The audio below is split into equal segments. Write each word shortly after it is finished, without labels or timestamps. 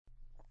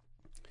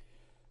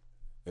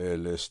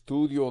El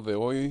estudio de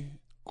hoy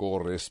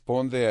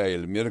corresponde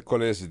al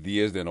miércoles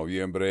 10 de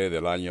noviembre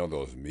del año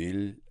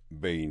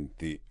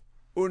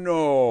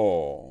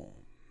 2021.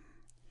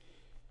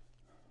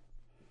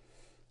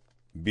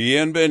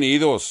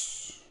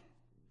 Bienvenidos.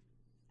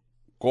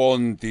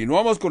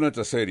 Continuamos con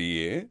nuestra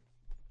serie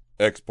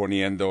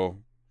exponiendo.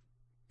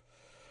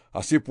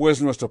 Así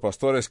pues, nuestro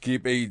pastor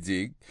Skip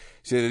Heitzig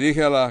se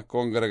dirige a la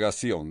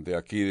congregación de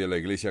aquí de la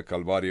iglesia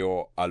Calvary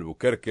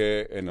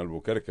Albuquerque, en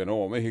Albuquerque,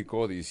 Nuevo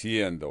México,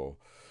 diciendo: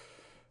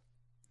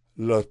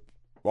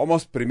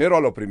 vamos primero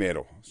a lo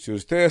primero. Si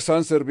ustedes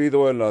han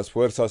servido en las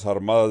Fuerzas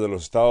Armadas de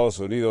los Estados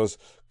Unidos,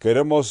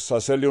 queremos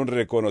hacerle un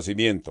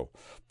reconocimiento.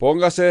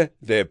 Póngase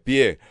de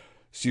pie.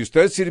 Si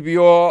usted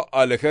sirvió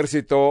al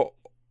ejército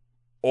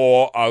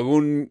o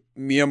algún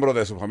miembro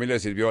de su familia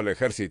sirvió al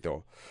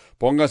ejército,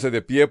 póngase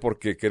de pie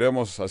porque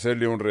queremos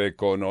hacerle un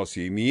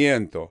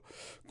reconocimiento.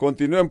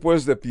 Continúen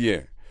pues de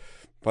pie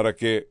para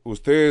que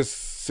ustedes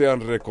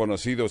sean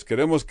reconocidos.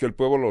 Queremos que el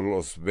pueblo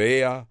los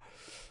vea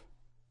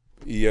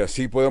y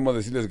así podemos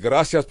decirles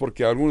gracias,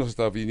 porque algunos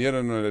hasta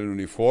vinieron en el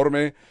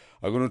uniforme,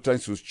 algunos traen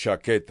sus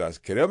chaquetas.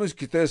 Queremos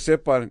que ustedes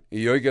sepan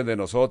y oigan de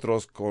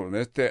nosotros con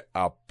este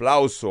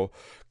aplauso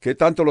que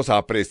tanto los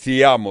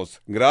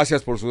apreciamos.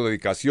 Gracias por su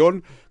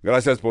dedicación,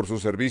 gracias por su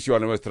servicio a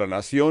nuestra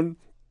nación.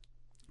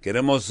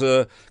 Queremos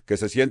que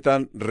se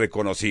sientan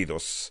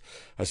reconocidos.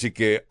 Así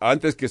que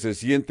antes que se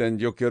sienten,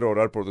 yo quiero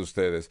orar por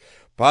ustedes.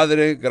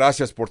 Padre,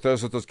 gracias por todos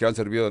nosotros que han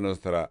servido en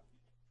nuestro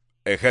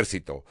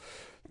ejército.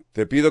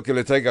 Te pido que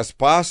le traigas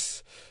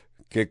paz,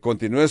 que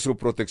continúe su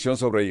protección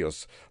sobre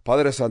ellos.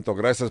 Padre Santo,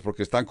 gracias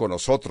porque están con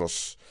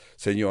nosotros,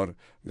 Señor.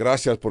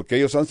 Gracias porque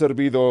ellos han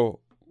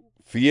servido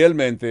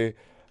fielmente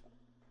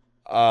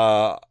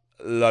a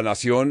la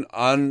nación,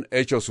 han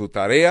hecho su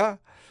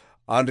tarea,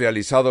 han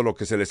realizado lo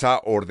que se les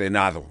ha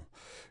ordenado.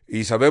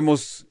 Y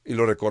sabemos y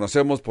lo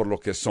reconocemos por lo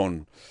que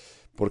son,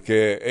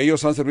 porque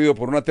ellos han servido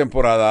por una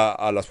temporada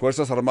a las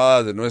Fuerzas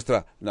Armadas de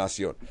nuestra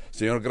nación.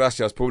 Señor,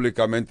 gracias.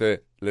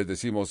 Públicamente les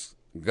decimos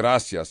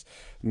gracias.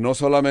 No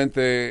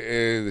solamente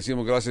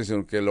decimos gracias,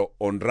 sino que lo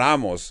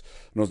honramos.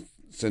 Nos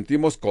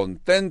sentimos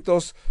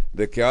contentos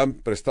de que han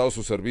prestado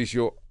su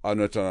servicio a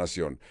nuestra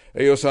nación.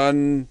 Ellos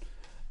han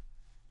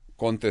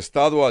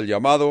contestado al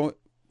llamado.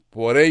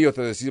 Por ello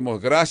te decimos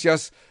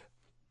gracias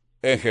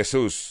en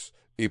Jesús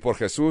y por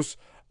Jesús.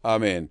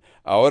 Amén.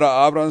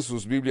 Ahora abran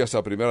sus Biblias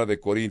a 1 de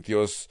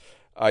Corintios.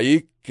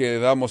 Ahí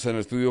quedamos en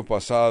el estudio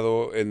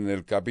pasado en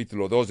el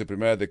capítulo 2 de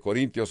 1 de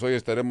Corintios. Hoy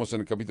estaremos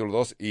en el capítulo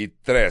 2 y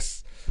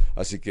 3.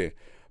 Así que,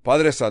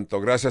 Padre Santo,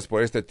 gracias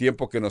por este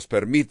tiempo que nos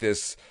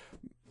permites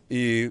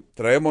y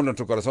traemos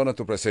nuestro corazón a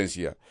tu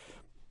presencia.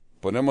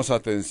 Ponemos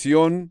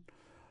atención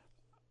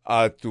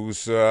a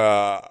tus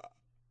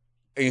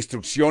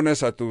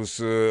instrucciones, a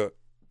tus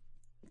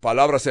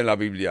palabras en la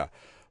Biblia,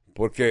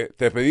 porque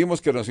te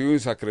pedimos que nos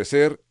ayudes a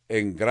crecer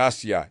en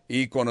gracia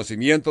y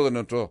conocimiento de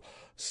nuestro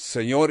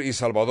Señor y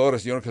Salvador, el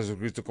Señor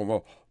Jesucristo,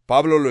 como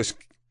Pablo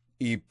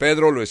y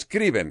Pedro lo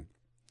escriben.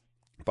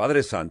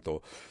 Padre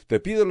Santo, te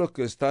pido a los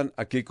que están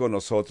aquí con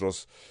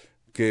nosotros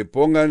que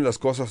pongan las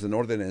cosas en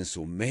orden en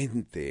su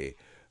mente,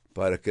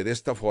 para que de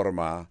esta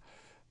forma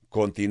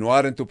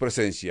continuar en tu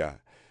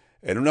presencia,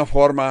 en una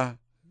forma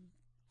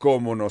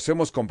como nos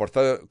hemos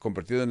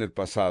compartido en el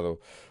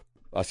pasado.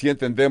 Así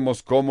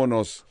entendemos cómo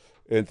nos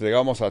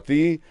entregamos a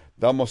ti,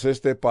 damos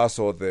este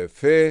paso de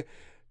fe.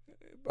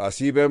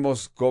 Así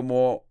vemos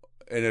cómo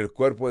en el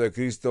cuerpo de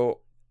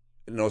Cristo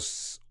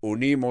nos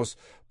unimos.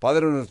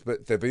 Padre,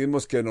 te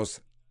pedimos que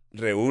nos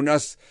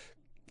reúnas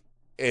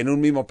en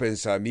un mismo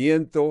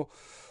pensamiento,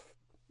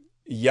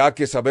 ya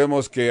que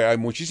sabemos que hay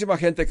muchísima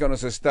gente que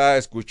nos está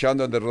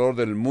escuchando alrededor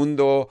del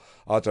mundo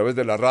a través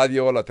de la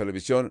radio, la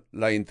televisión,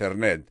 la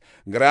internet.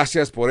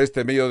 Gracias por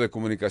este medio de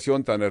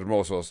comunicación tan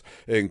hermosos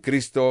en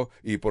Cristo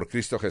y por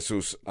Cristo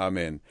Jesús.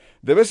 Amén.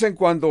 De vez en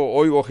cuando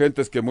oigo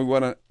gentes que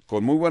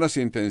con muy buenas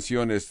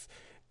intenciones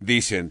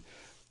dicen: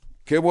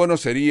 qué bueno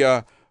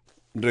sería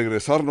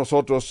regresar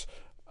nosotros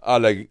a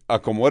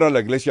como era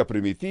la iglesia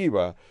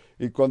primitiva.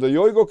 Y cuando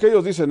yo oigo que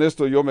ellos dicen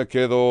esto, yo me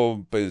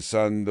quedo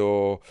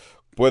pensando,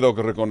 puedo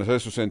reconocer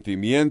su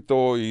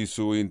sentimiento y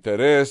su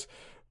interés,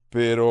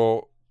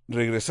 pero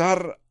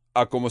regresar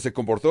a cómo se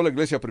comportó la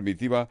iglesia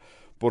primitiva,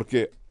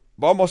 porque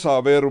vamos a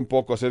ver un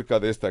poco acerca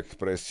de esta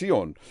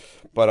expresión,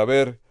 para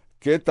ver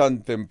qué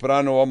tan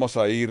temprano vamos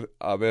a ir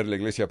a ver la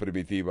iglesia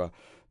primitiva.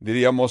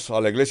 Diríamos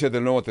a la iglesia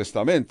del Nuevo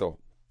Testamento.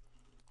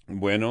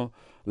 Bueno,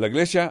 la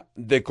iglesia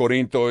de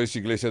Corinto es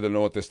iglesia del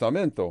Nuevo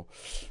Testamento.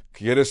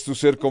 ¿Quieres tú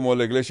ser como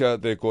la iglesia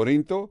de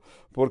Corinto?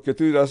 Porque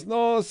tú dirás,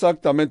 no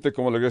exactamente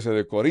como la iglesia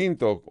de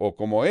Corinto o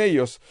como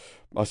ellos.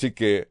 Así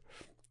que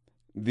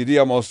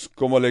diríamos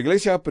como la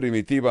iglesia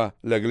primitiva,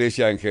 la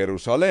iglesia en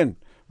Jerusalén,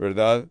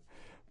 ¿verdad?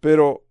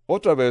 Pero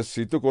otra vez,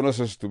 si tú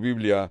conoces tu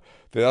Biblia,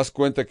 te das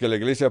cuenta que la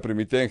iglesia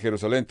primitiva en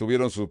Jerusalén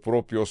tuvieron sus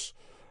propias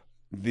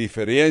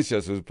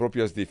diferencias, sus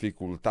propias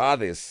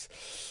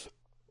dificultades.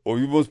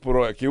 Oímos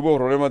que hubo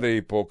problemas de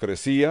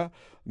hipocresía.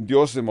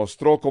 Dios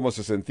demostró cómo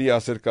se sentía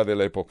acerca de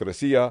la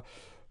hipocresía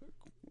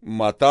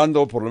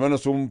matando por lo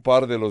menos un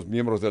par de los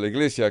miembros de la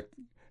iglesia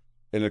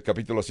en el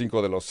capítulo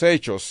 5 de los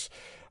Hechos.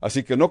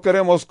 Así que no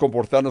queremos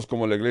comportarnos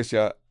como la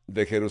iglesia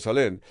de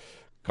Jerusalén.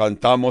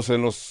 Cantamos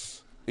en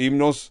los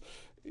himnos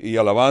y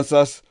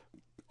alabanzas,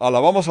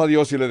 alabamos a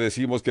Dios y le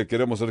decimos que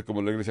queremos ser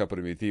como la iglesia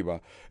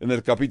primitiva. En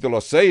el capítulo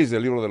 6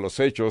 del libro de los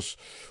Hechos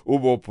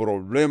hubo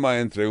problema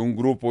entre un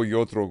grupo y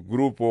otro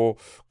grupo,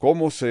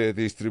 cómo se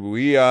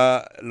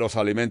distribuía los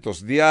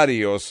alimentos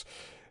diarios.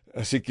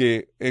 Así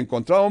que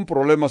encontraron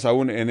problemas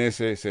aún en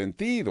ese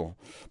sentido.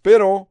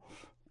 Pero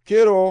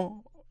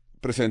quiero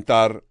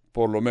presentar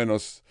por lo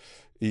menos,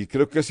 y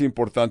creo que es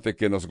importante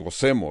que nos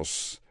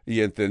gocemos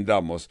y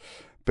entendamos,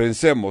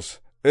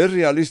 pensemos, ¿es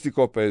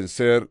realístico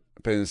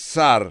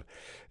pensar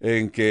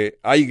en que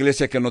hay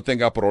iglesia que no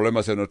tenga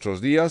problemas en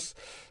nuestros días?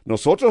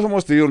 Nosotros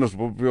hemos tenido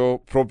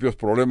nuestros propios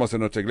problemas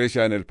en nuestra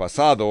iglesia en el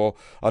pasado,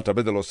 a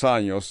través de los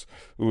años.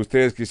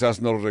 Ustedes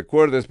quizás no lo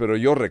recuerden, pero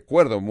yo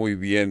recuerdo muy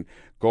bien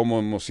cómo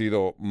hemos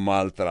sido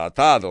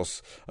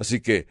maltratados.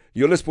 Así que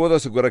yo les puedo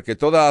asegurar que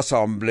toda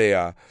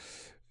asamblea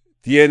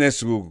tiene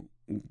su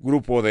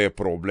grupo de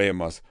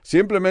problemas,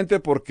 simplemente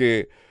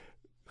porque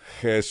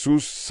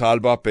Jesús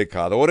salva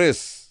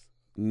pecadores.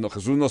 No,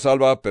 Jesús nos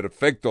salva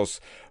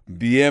perfectos.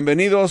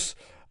 Bienvenidos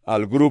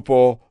al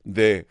grupo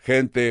de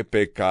gente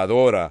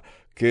pecadora,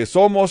 que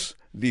somos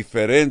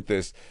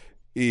diferentes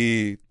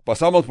y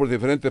pasamos por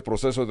diferentes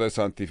procesos de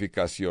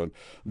santificación.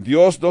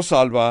 Dios nos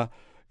salva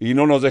y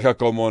no nos deja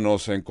como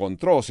nos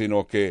encontró,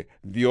 sino que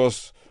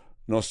Dios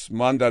nos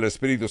manda al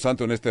Espíritu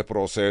Santo en este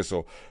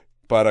proceso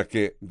para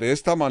que de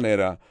esta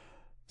manera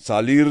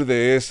salir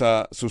de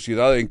esa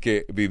suciedad en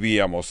que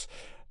vivíamos.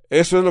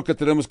 Eso es lo que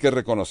tenemos que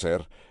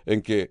reconocer,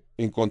 en que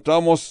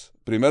encontramos,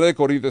 1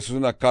 Corintios es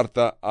una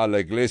carta a la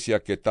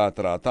iglesia que está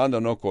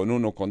tratando no con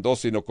uno, con dos,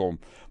 sino con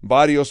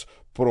varios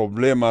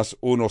problemas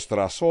unos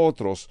tras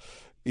otros.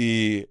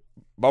 Y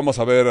vamos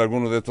a ver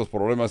algunos de estos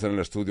problemas en el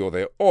estudio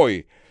de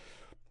hoy.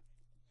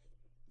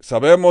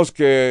 Sabemos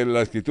que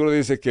la Escritura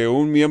dice que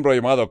un miembro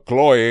llamado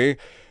Chloe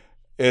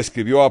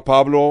escribió a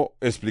Pablo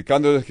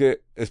explicando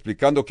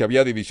que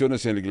había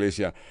divisiones en la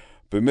iglesia.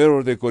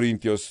 1 de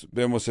Corintios,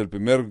 vemos el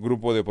primer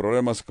grupo de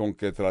problemas con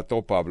que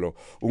trató Pablo.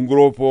 Un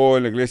grupo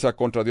en la iglesia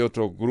contra de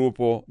otro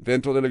grupo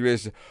dentro de la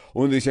iglesia.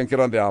 Unos dicen que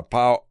eran de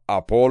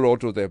Apolo,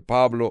 otros de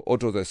Pablo,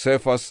 otros de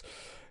Cefas.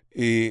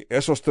 Y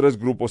esos tres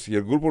grupos, y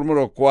el grupo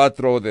número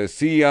 4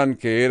 decían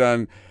que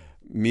eran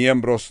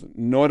miembros,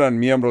 no eran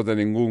miembros de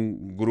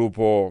ningún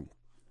grupo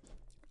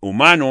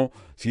humano,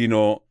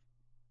 sino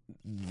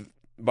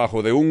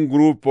bajo de un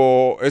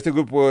grupo. Este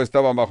grupo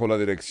estaba bajo la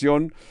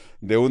dirección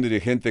de un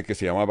dirigente que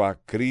se llamaba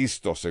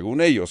Cristo, según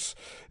ellos.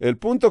 El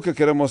punto que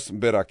queremos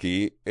ver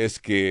aquí es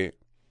que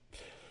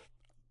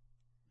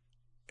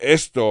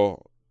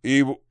esto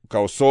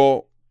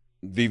causó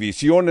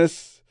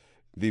divisiones,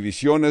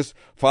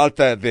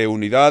 falta de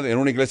unidad en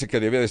una iglesia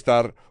que debía de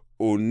estar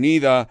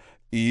unida,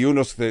 y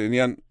unos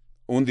tenían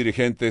un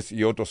dirigente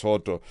y otros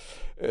otro.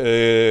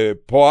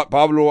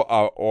 Pablo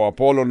o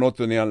Apolo no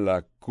tenían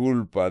la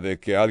culpa de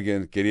que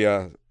alguien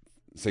quería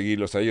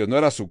seguirlos a ellos. No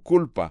era su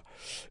culpa.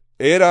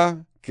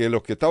 Era que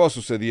lo que estaba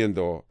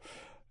sucediendo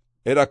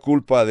era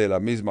culpa de la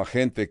misma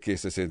gente que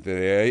se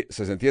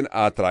sentían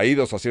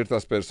atraídos a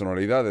ciertas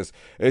personalidades.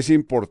 Es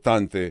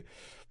importante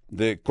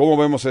de cómo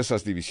vemos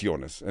esas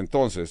divisiones.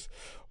 Entonces,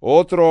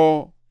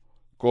 otro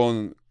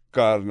con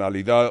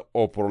carnalidad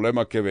o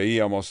problema que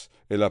veíamos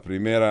en la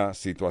primera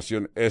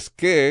situación es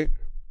que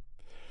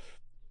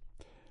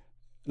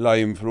la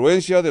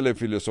influencia de la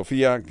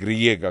filosofía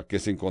griega que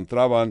se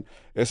encontraban,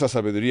 esa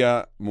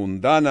sabiduría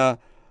mundana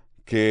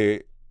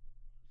que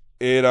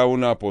era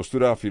una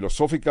postura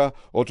filosófica,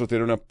 otro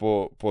tenía una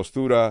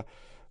postura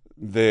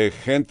de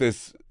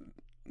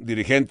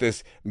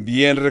dirigentes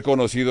bien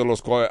reconocidos,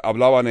 los cuales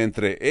hablaban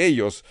entre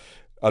ellos,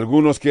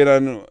 algunos que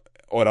eran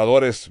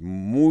oradores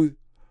muy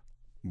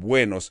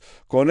buenos.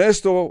 Con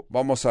esto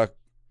vamos a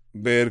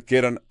ver que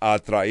eran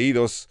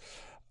atraídos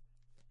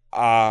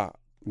a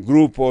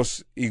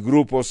grupos y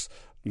grupos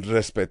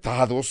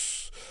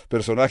respetados,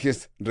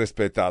 personajes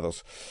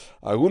respetados.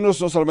 Algunos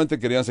no solamente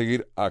querían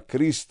seguir a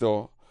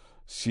Cristo,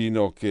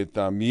 sino que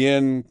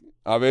también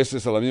a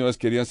veces a la misma vez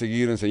querían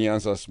seguir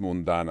enseñanzas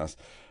mundanas.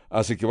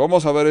 Así que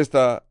vamos a ver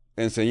esta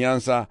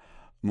enseñanza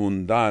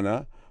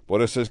mundana.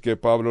 Por eso es que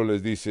Pablo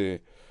les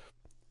dice,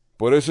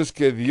 por eso es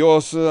que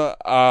Dios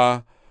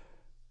ha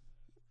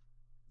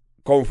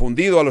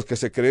confundido a los que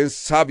se creen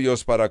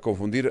sabios para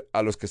confundir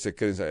a los que se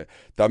creen sabios.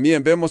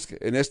 También vemos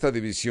en esta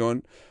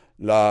división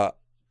la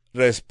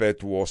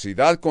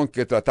respetuosidad con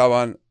que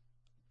trataban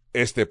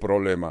este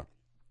problema.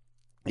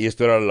 Y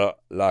esto era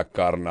la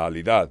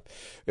carnalidad.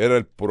 Era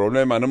el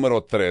problema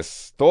número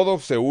 3. Todo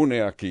se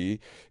une aquí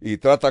y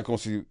trata con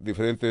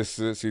diferentes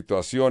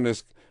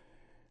situaciones.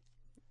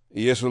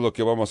 Y eso es lo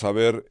que vamos a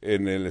ver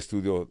en el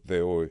estudio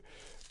de hoy.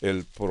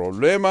 El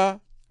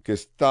problema que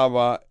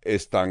estaba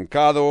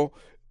estancado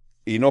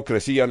y no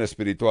crecían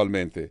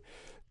espiritualmente.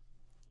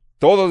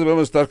 Todos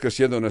debemos estar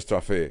creciendo en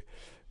nuestra fe.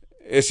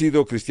 He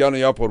sido cristiano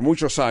ya por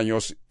muchos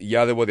años y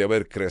ya debo de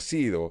haber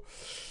crecido.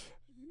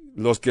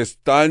 los que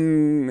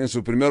están en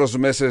sus primeros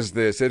meses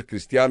de ser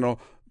cristiano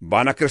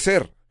van a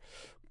crecer.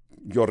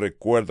 Yo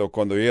recuerdo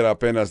cuando yo era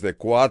apenas de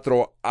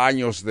 4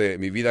 años de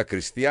mi vida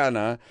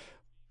cristiana,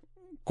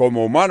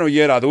 como humano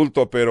ya era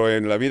adulto, pero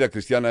en la vida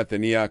cristiana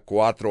tenía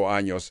 4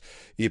 años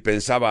y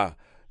pensaba,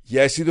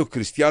 ya he sido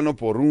cristiano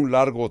por un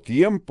largo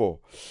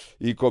tiempo.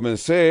 Y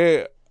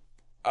comencé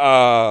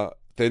a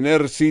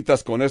tener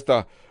citas con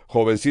esta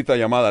jovencita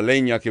llamada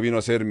Leña, que vino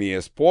a ser mi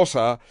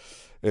esposa.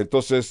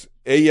 Entonces,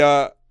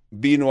 ella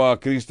vino a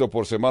Cristo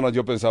por semanas.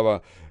 Yo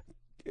pensaba,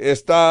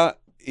 está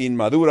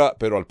inmadura,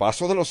 pero al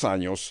paso de los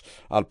años,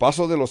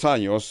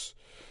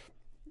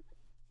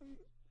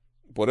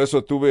 por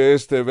eso tuve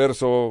este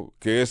verso,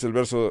 que es el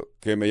verso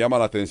que me llama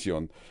la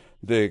atención,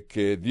 de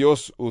que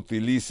Dios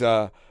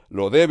utiliza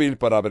lo débil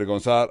para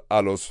avergonzar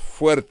a los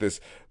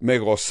fuertes. Me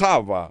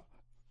gozaba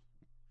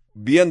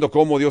viendo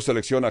cómo Dios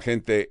selecciona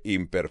gente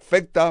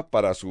imperfecta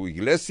para su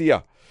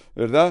iglesia,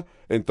 ¿verdad?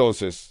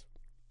 Entonces,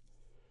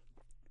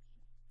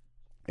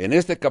 en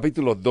este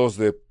capítulo 2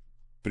 de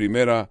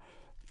Primera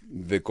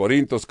de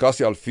Corintios,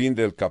 casi al fin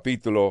del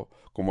capítulo,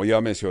 como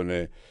ya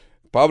mencioné,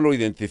 Pablo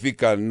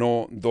identifica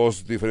no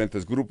 2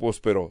 diferentes grupos,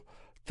 pero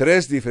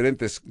 3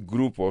 diferentes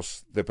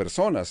grupos de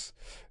personas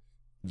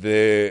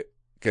que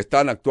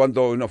están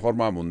actuando de una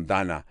forma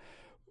mundana.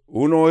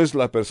 Uno es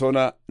la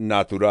persona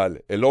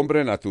natural, el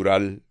hombre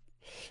natural.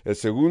 El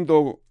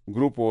segundo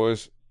grupo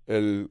es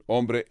el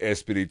hombre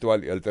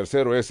espiritual. Y el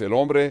tercero es el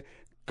hombre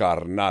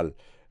carnal,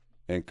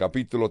 en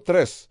capítulo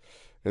 3.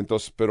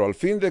 Entonces, pero al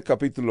fin del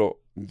capítulo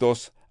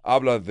 2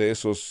 habla de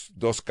esos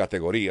 2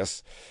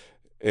 categorías.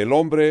 El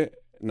hombre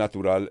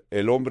natural,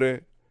 el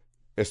hombre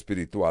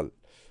espiritual.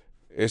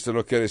 Esto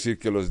no quiere decir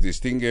que los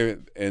distingue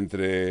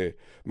entre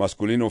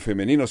masculino o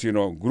femenino,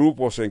 sino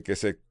grupos en que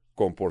se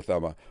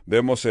comportaba.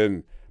 Vemos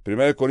en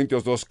 1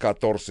 Corintios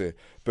 2:14,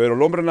 pero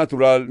el hombre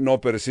natural no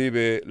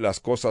percibe las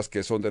cosas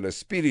que son del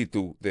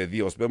Espíritu de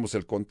Dios. Vemos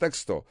el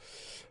contexto.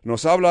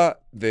 Nos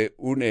habla de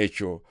un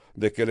hecho,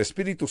 de que el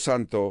Espíritu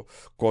Santo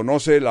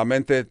conoce la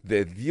mente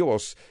de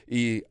Dios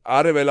y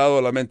ha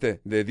revelado la mente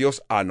de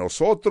Dios a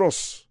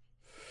nosotros.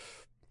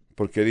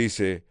 Porque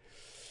dice,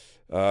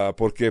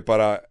 porque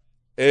para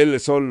él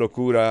son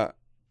locura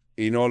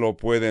y no lo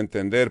puede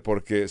entender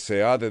porque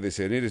se ha de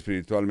discernir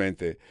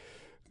espiritualmente.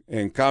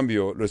 En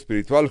cambio, lo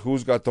espiritual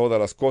juzga todas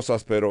las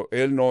cosas, pero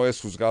él no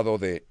es juzgado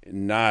de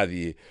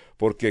nadie.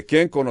 Porque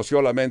 ¿quién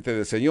conoció la mente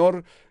del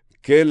Señor?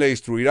 ¿Quién le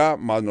instruirá?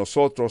 Mas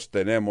nosotros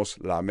tenemos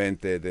la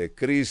mente de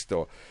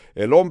Cristo.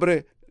 El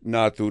hombre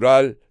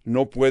natural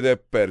no puede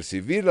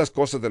percibir las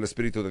cosas del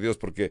Espíritu de Dios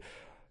porque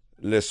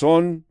le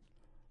son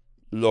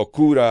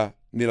locura,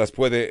 ni las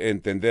puede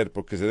entender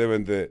porque se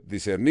deben de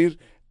discernir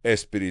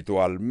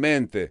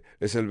espiritualmente.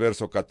 Es el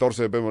verso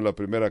 14, vemos la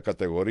primera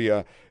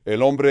categoría,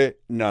 el hombre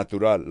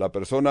natural, la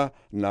persona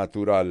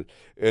natural.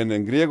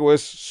 En griego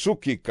es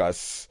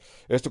psúquicas.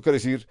 Esto quiere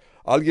decir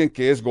alguien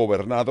que es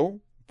gobernado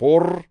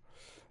por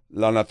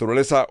la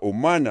naturaleza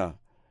humana,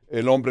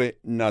 el hombre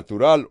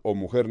natural o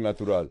mujer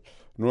natural.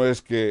 No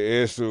es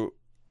que es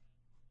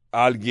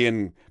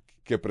alguien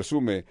que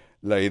presume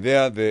la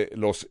idea de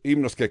los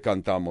himnos que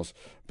cantamos,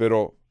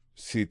 pero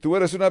si tú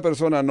eres una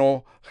persona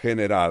no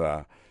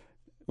generada,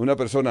 una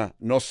persona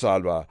no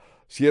salva,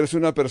 si eres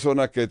una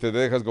persona que te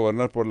dejas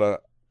gobernar por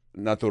la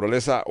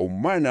naturaleza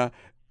humana,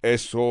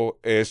 eso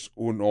es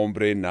un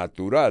hombre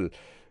natural.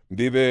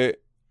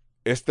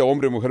 Este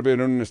hombre o mujer vive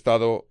en un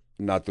estado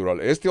natural.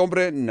 Este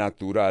hombre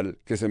natural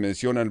que se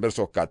menciona en el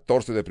verso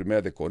 14 de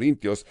 1 de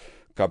Corintios,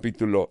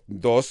 capítulo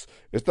 2,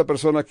 esta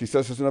persona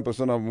quizás es una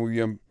persona muy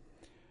bien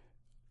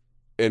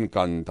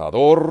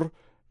encantador,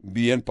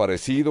 bien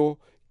parecido,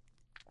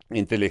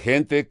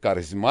 inteligente,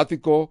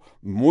 carismático,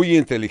 muy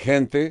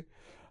inteligente,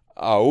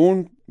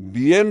 aún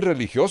bien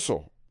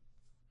religioso.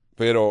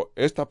 Pero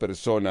esta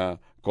persona,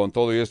 con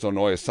todo esto,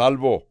 no es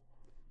salvo.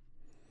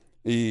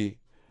 Y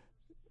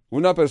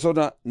una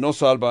persona no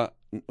salva,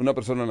 una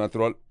persona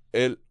natural,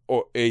 él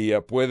o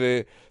ella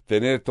puede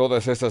tener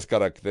todas esas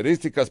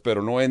características,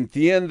 pero no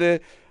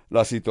entiende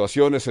las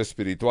situaciones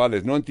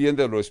espirituales, no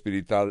entiende lo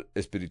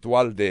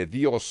espiritual de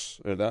Dios,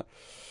 ¿verdad?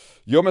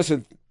 Yo me he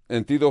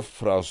sentido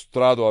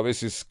frustrado a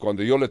veces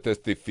cuando yo le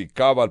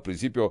testificaba al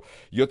principio,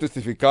 yo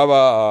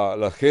testificaba a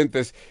las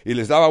gentes y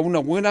les daba una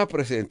buena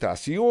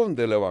presentación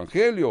del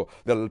Evangelio,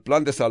 del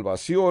plan de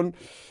salvación.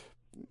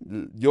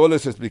 Yo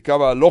les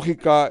explicaba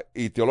lógica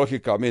y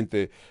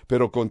teológicamente,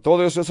 pero con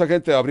todo eso esa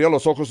gente abría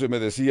los ojos y me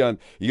decían,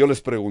 y yo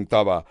les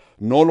preguntaba,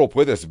 ¿no lo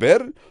puedes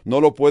ver? ¿No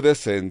lo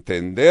puedes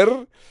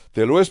entender?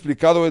 Te lo he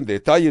explicado en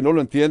detalle y no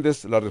lo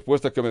entiendes. La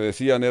respuesta que me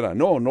decían era,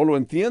 no lo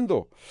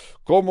entiendo.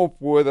 ¿Cómo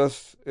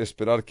puedas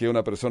esperar que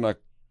una persona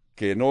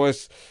que no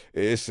es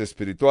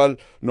espiritual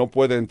no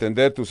puede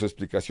entender tus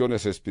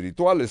explicaciones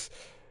espirituales?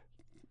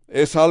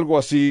 Es algo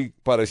así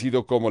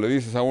parecido como le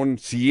dices a un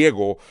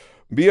ciego,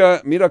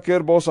 mira qué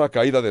hermosa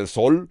caída del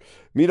sol,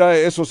 mira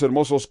esos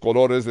hermosos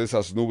colores de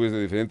esas nubes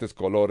de diferentes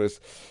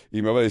colores,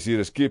 y me va a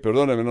decir, Skip,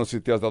 perdóname, no sé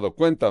si te has dado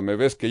cuenta, me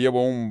ves que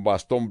llevo un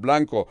bastón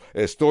blanco,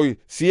 estoy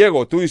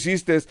ciego, tú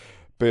hiciste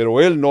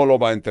pero él no lo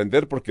va a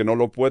entender porque no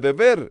lo puede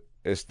ver.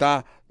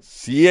 Está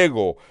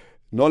ciego.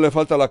 No le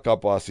falta la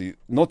capacidad,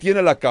 no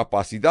tiene la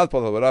capacidad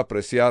para poder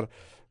apreciar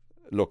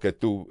lo que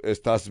tú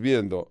estás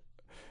viendo.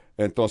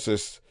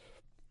 Entonces,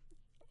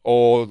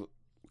 o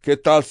 ¿qué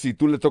tal si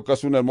tú le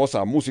tocas una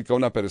hermosa música a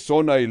una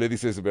persona y le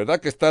dices,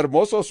 ¿verdad que está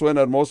hermoso? ¿Suena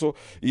hermoso?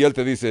 Y él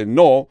te dice,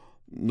 no,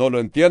 no lo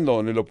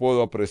entiendo, ni lo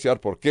puedo apreciar.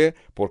 ¿Por qué?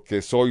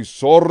 Porque soy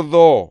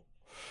sordo.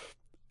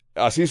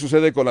 Así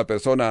sucede con la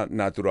persona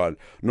natural.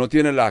 No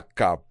tiene la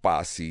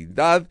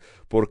capacidad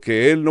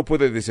porque él no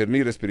puede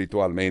discernir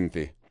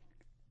espiritualmente.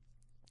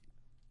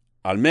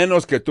 Al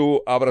menos que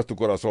tú abras tu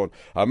corazón,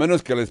 a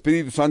menos que el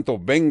Espíritu Santo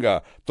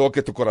venga,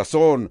 toque tu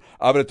corazón,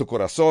 abre tu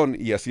corazón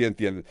y así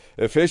entiendes.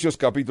 Efesios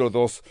capítulo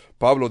 2,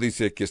 Pablo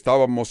dice que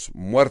estábamos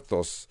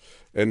muertos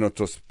en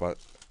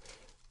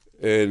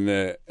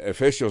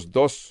Efesios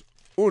 2,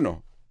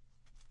 1.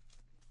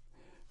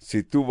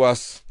 Si tú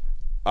vas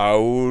a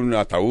un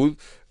ataúd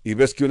y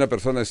ves que una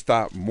persona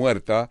está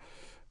muerta,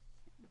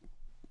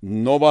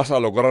 no vas a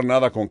lograr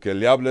nada con que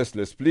le hables,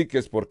 le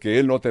expliques, porque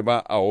él no te va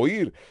a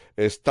oír.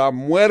 Está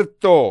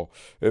muerto.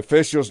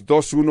 Efesios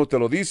 2:1 te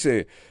lo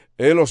dice.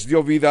 Él os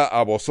dio vida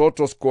a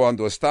vosotros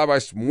cuando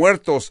estabais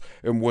muertos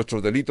en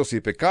vuestros delitos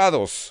y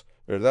pecados,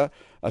 ¿verdad?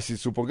 Así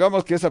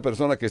supongamos que esa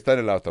persona que está en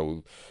el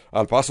ataúd,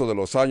 al paso de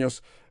los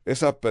años,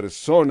 esa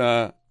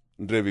persona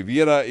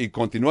reviviera y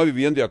continúa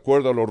viviendo de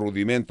acuerdo a los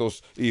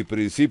rudimentos y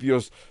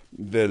principios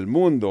del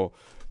mundo.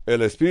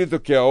 El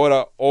espíritu que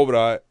ahora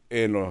obra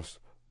en las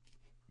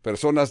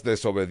personas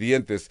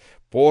desobedientes,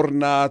 por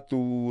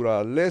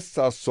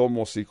naturaleza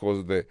somos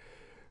hijos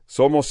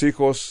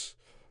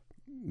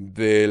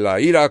de la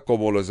ira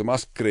como los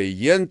demás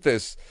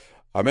creyentes,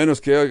 a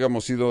menos que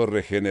hayamos sido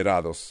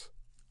regenerados.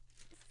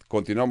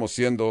 Continuamos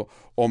siendo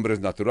hombres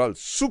natural,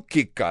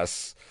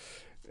 psúquicas.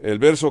 El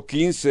verso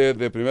 15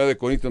 de 1 de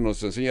Corintios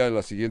nos enseña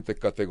la siguiente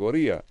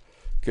categoría,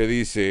 que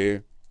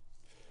dice,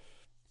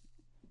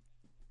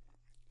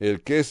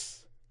 el que es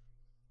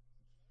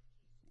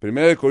 1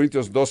 de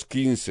Corintios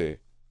 2:15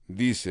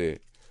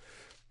 dice,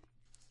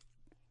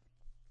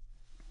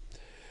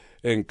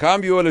 en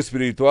cambio el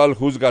espiritual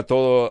juzga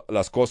todas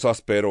las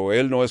cosas, pero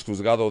él no es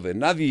juzgado de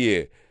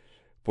nadie,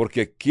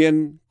 porque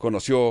 ¿quién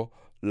conoció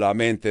la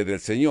mente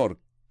del Señor?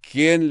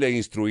 ¿Quién le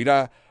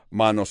instruirá?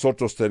 Mas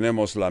nosotros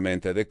tenemos la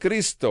mente de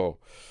Cristo.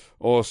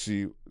 O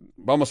si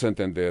vamos a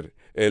entender,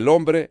 el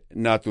hombre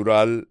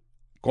natural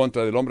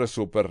contra el hombre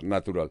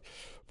supernatural,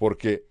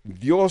 porque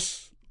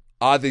Dios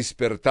ha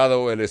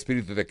despertado el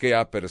espíritu de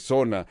aquella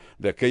persona,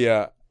 de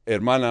aquella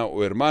hermana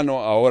o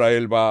hermano, ahora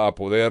él va a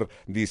poder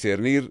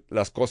discernir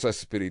las cosas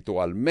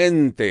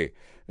espiritualmente,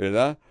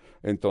 ¿verdad?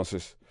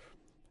 Entonces,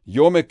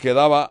 yo me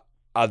quedaba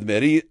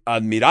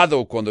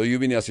admirado cuando yo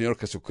vine al Señor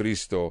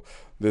Jesucristo,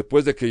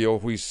 después de que yo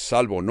fui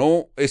salvo.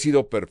 No he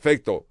sido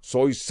perfecto,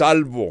 soy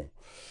salvo.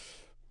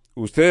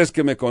 Ustedes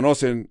que me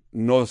conocen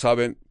no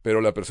saben, pero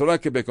la persona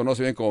que me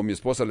conoce bien como mi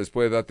esposa les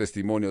puede dar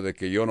testimonio de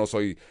que yo no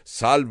soy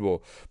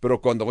salvo.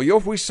 Pero cuando yo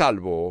fui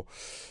salvo,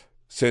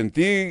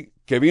 sentí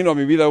que vino a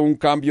mi vida un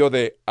cambio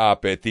de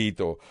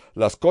apetito.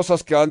 Las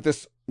cosas que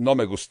antes no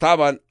me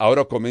gustaban,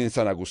 ahora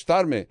comienzan a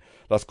gustarme.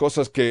 Las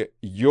cosas que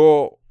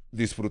yo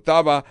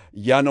disfrutaba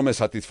ya no me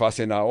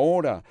satisfacen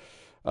ahora.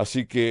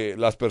 Así que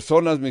las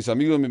personas, mis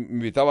amigos, me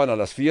invitaban a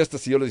las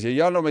fiestas y yo les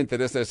decía, ya no me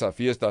interesa esa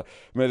fiesta.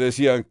 Me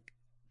decían,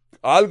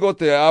 algo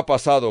te ha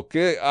pasado,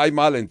 ¿qué hay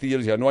mal en ti? Yo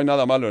decía, no hay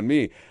nada malo en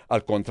mí,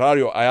 al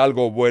contrario, hay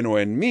algo bueno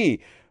en mí,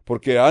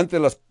 porque antes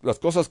las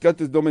cosas que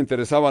antes no me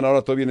interesaban, ahora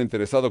estoy bien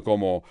interesado,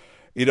 como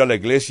ir a la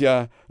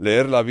iglesia,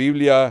 leer la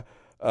Biblia,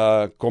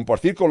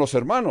 compartir con los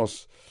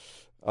hermanos.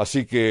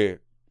 Así que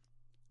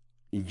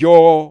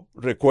yo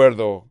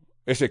recuerdo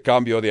ese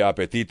cambio de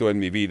apetito en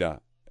mi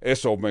vida.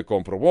 Eso me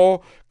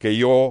comprobó que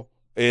yo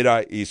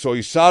era y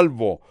soy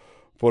salvo,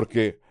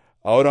 porque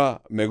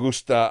ahora me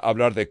gusta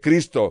hablar de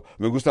Cristo,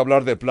 me gusta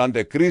hablar del plan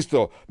de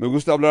Cristo, me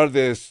gusta hablar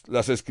de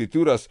las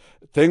Escrituras.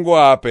 Tengo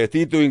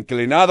apetito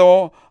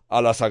inclinado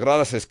a las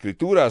Sagradas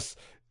Escrituras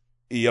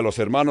y a los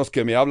hermanos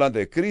que me hablan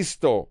de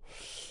Cristo.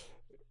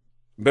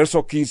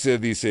 Verso 15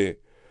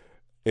 dice,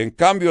 en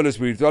cambio el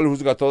espiritual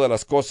juzga todas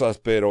las cosas,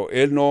 pero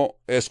él no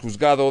es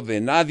juzgado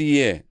de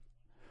nadie.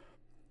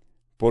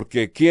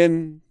 Porque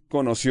 ¿quién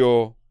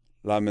conoció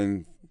la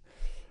mente?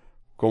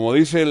 Como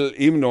dice el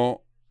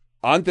himno,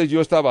 antes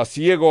yo estaba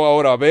ciego,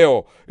 ahora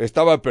veo,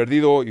 estaba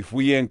perdido y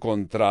fui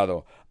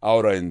encontrado.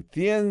 Ahora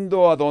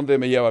entiendo a dónde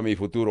me lleva mi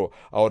futuro.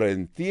 Ahora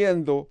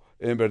entiendo,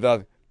 en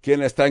verdad,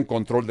 quién está en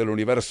control del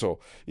universo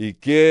y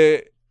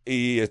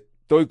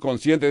estoy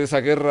consciente de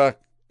esa guerra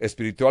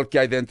espiritual que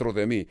hay dentro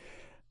de mí.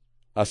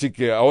 Así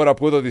que ahora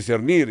puedo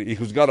discernir y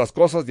juzgar las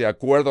cosas de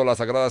acuerdo a las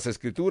Sagradas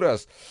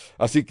Escrituras.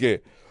 Así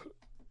que,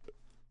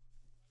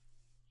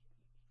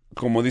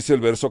 como dice el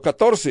verso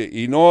 14,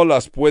 y no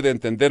las puede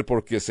entender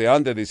porque se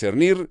han de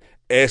discernir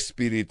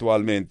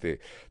espiritualmente.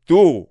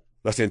 Tú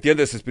las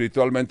entiendes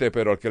espiritualmente,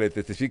 pero al que le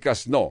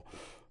testificas, no.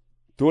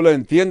 Tú la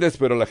entiendes,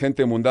 pero la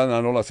gente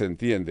mundana no las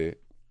entiende.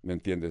 ¿Me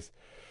entiendes?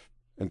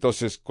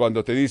 Entonces,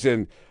 cuando te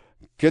dicen,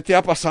 ¿qué te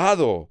ha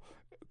pasado?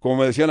 como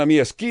me decían a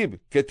mí,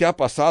 Skip, ¿qué te ha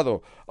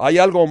pasado? ¿Hay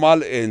algo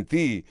mal en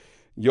ti?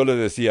 Yo le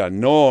decía,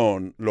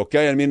 no, lo que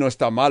hay en mí no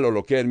está malo,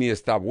 lo que hay en mí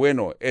está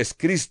bueno. Es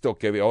Cristo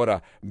que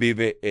ahora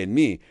vive en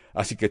mí.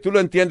 Así que tú lo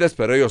entiendes,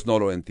 pero ellos no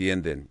lo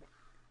entienden.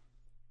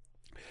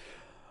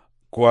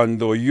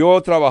 Cuando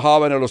yo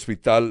trabajaba en el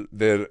hospital,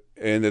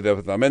 en el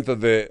departamento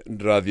de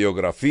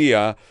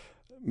radiografía,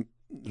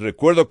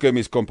 recuerdo que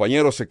mis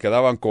compañeros se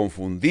quedaban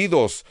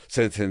confundidos,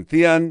 se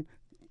sentían,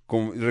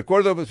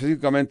 recuerdo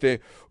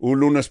específicamente un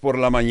lunes por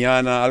la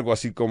mañana, algo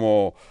así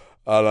como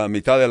a la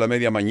mitad de la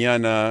media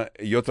mañana.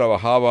 Yo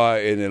trabajaba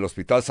en el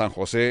Hospital San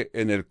José,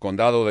 en el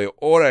condado de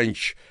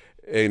Orange,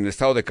 en el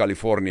estado de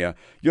California.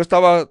 Yo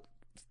estaba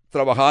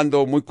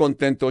trabajando muy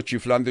contento,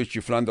 chiflando y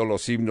chiflando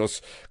los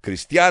himnos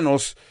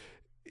cristianos,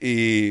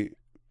 y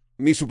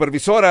mi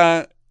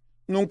supervisora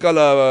nunca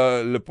la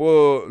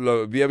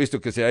había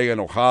visto que se haya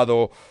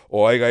enojado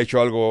o haya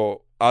hecho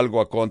algo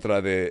a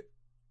contra de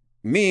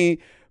mí,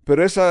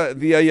 pero ese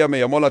día ella me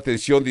llamó la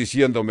atención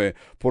diciéndome,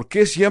 ¿por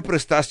qué siempre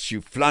estás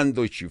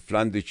chiflando y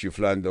chiflando y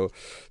chiflando?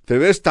 Te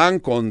ves tan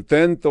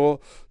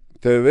contento,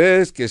 te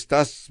ves que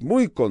estás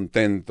muy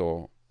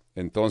contento.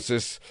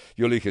 Entonces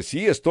yo le dije,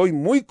 sí, estoy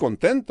muy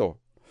contento.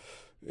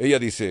 Ella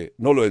dice,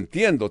 no lo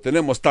entiendo,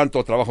 tenemos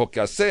tanto trabajo que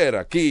hacer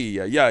aquí,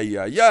 allá y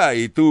allá,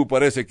 y tú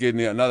parece que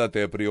nada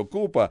te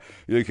preocupa.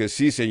 Yo dije,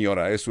 sí,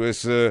 señora, eso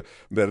es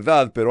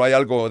verdad, pero hay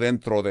algo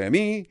dentro de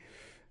mí,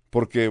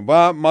 porque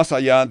va más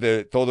allá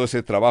de todo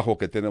ese trabajo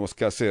que tenemos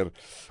que hacer.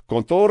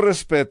 Con todo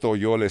respeto,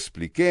 yo le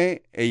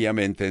expliqué, ella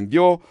me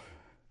entendió,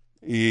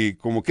 y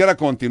como quiera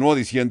continuó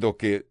diciendo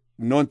que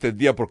no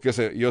entendía por qué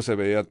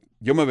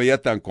yo me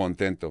veía tan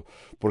contento.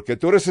 Porque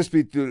tú eres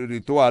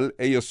espiritual,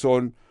 ellos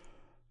son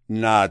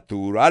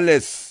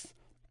naturales.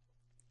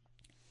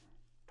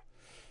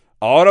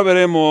 Ahora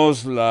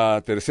veremos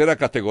la tercera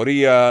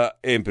categoría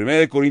en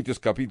 1 Corintios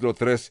capítulo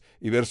 3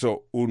 y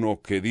verso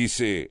 1, que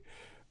dice,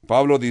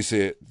 Pablo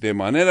dice, de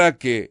manera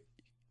que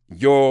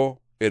yo,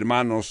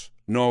 hermanos,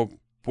 no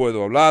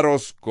puedo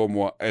hablaros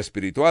como a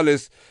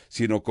espirituales,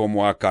 sino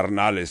como a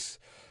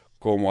carnales,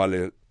 como a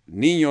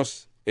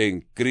niños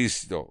en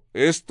Cristo.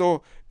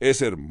 Esto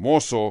es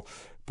hermoso,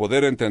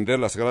 poder entender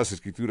las Sagradas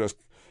Escrituras.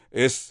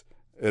 Es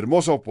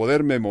hermoso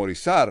poder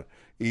memorizar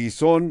y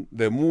son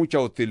de mucha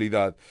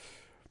utilidad.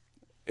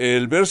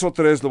 El verso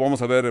 3 lo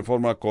vamos a ver en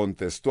forma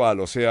contextual,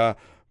 o sea,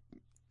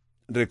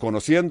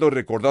 reconociendo y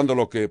recordando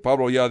lo que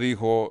Pablo ya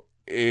dijo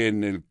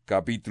en el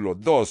capítulo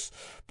 2,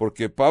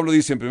 porque Pablo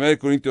dice en 1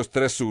 Corintios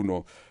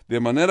 3:1, de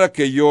manera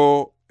que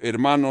yo,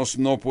 hermanos,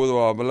 no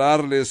puedo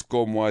hablarles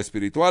como a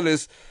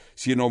espirituales,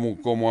 sino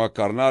como a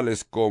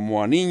carnales,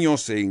 como a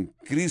niños en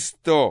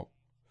Cristo.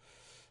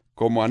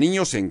 ¿Como a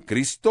niños en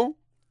Cristo?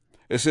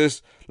 Esa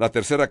es la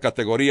tercera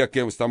categoría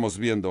que estamos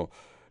viendo.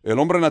 El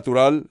hombre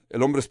natural,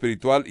 el hombre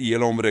espiritual y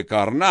el hombre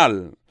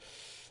carnal.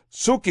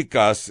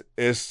 Súquicas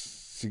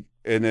es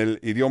en el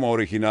idioma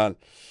original.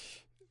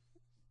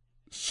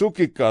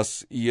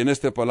 Súquicas, y en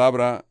esta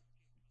palabra,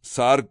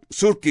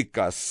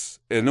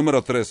 súrquicas, el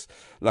número 3,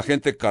 la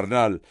gente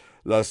carnal.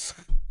 Las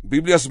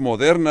Biblias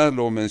modernas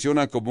lo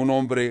mencionan como un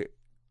hombre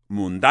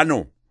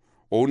mundano,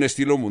 o un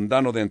estilo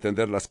mundano de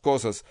entender las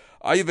cosas.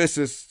 Hay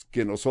veces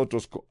que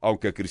nosotros,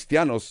 aunque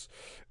cristianos,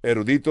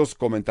 eruditos,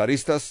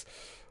 comentaristas,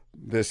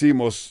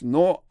 decimos,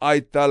 no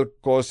hay tal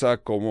cosa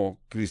como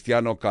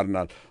cristiano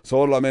carnal.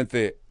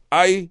 Solamente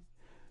hay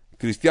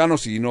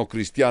cristianos y no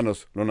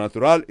cristianos, lo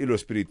natural y lo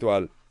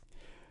espiritual.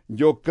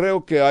 Yo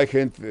creo que hay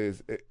gente,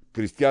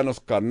 cristianos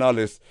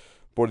carnales,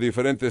 por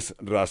diferentes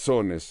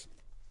razones.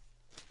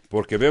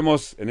 Porque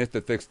vemos en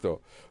este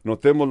texto,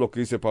 notemos lo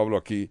que dice Pablo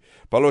aquí.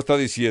 Pablo está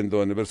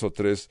diciendo en el verso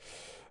 3,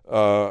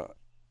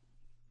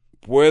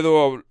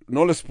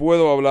 no les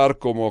puedo hablar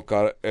como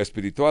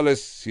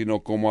espirituales,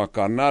 sino como a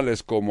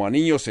carnales, como a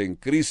niños en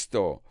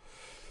Cristo.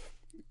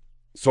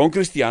 Son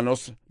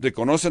cristianos,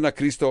 reconocen a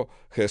Cristo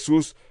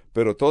Jesús,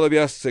 pero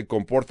todavía se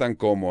comportan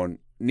como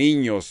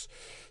niños.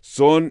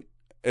 Son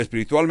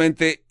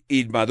espiritualmente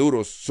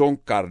inmaduros, son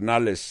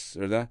carnales,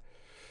 ¿verdad?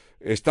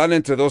 Están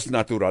entre dos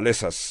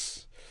naturalezas.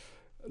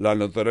 La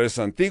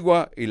naturaleza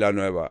antigua y la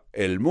nueva,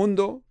 el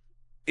mundo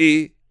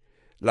y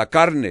la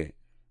carne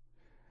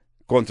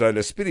contra el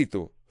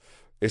espíritu.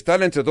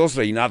 Están entre dos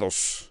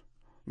reinados,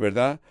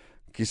 ¿verdad?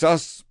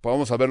 Quizás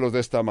podamos verlos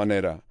de esta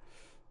manera.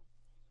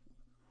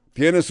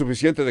 Tienen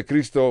suficiente de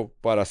Cristo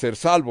para ser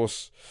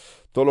salvos.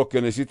 Todo lo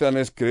que necesitan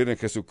es creer en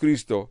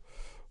Jesucristo,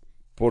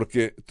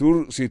 porque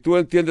si tú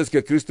entiendes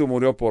que Cristo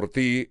murió por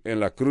ti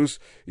en la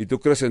cruz y tú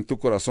crees en tu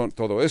corazón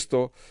todo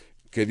esto,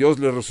 que Dios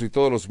le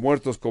resucitó de los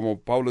muertos,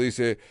 como Pablo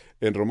dice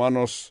en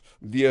Romanos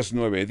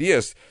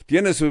 10:9-10.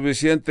 Tienen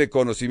suficiente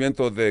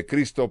conocimiento de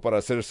Cristo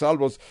para ser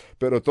salvos,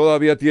 pero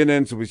todavía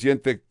tienen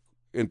suficiente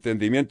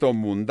entendimiento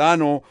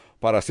mundano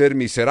para ser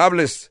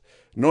miserables.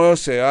 No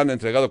se han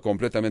entregado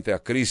completamente a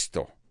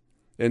Cristo.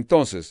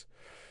 Entonces,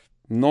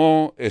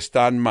 no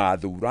están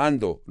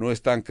madurando, no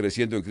están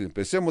creciendo en Cristo.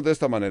 Pensemos de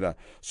esta manera.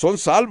 Son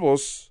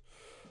salvos,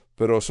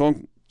 pero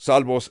son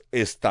salvos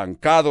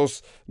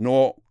estancados,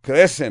 no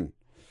crecen.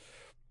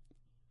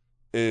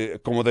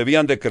 como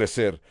debían de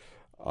crecer.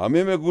 A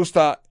mí me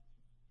gusta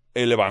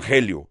el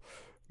Evangelio.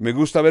 Me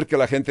gusta ver que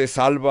la gente es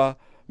salva.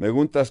 Me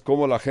gusta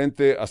cómo la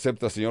gente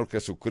acepta al Señor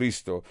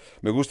Jesucristo.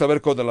 Me gusta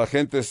ver cuando la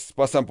gente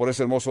pasan por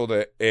ese hermoso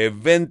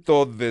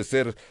evento de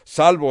ser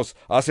salvos.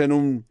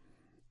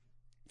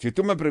 Si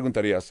tú me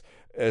preguntarías,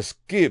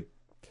 Skip,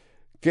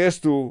 ¿qué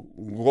es tu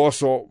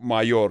gozo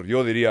mayor?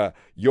 Yo diría,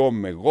 yo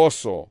me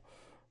gozo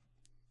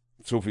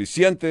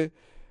suficiente.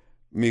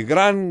 Mi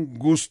gran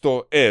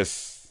gusto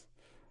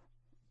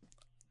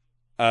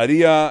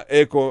haría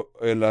eco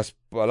en las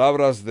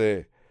palabras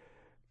de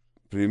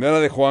Primera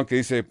de Juan, que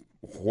dice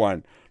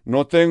Juan,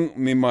 no tengo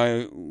mi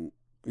mayor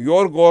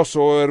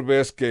gozo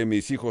es que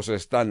mis hijos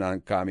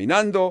están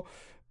caminando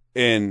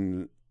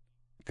en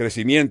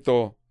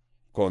crecimiento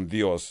con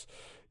Dios,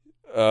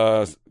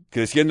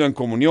 creciendo en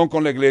comunión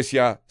con la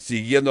iglesia,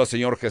 siguiendo al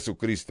Señor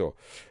Jesucristo.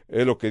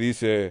 Es lo que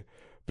dice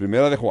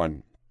Primera de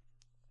Juan.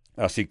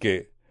 Así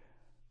que,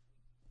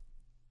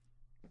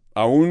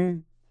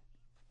 aún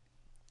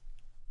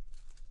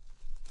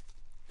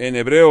en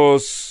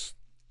Hebreos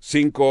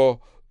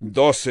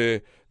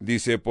 5:12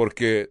 dice,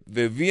 porque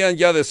debían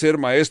ya de ser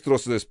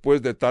maestros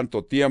después de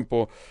tanto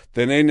tiempo,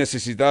 tenéis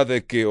necesidad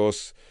de que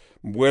os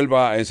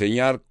vuelva a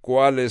enseñar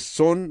cuáles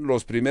son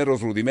los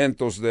primeros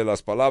rudimentos de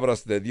las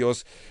palabras de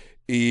Dios,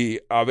 y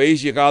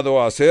habéis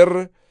llegado a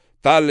ser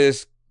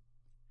tales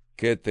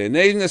que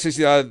tenéis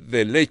necesidad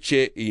de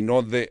leche y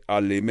no de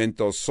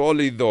alimento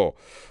sólido.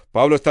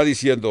 Pablo está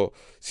diciendo,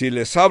 si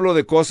les hablo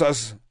de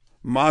cosas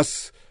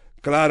más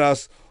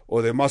claras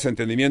o de más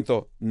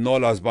entendimiento, no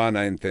las van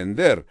a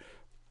entender.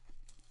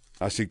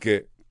 Así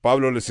que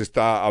Pablo les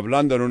está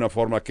hablando en una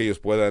forma que ellos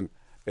puedan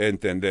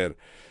entender.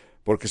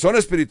 Porque son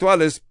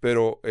espirituales,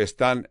 pero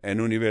están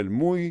en un nivel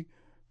muy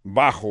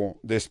bajo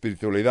de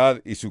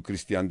espiritualidad y su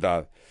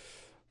cristiandad.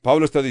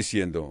 Pablo está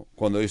diciendo,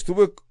 cuando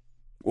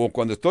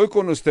estoy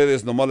con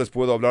ustedes, nomás les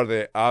puedo hablar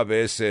de A,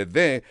 B, C,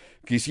 D.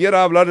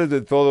 Quisiera hablarles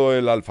de todo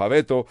el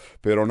alfabeto,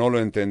 pero no lo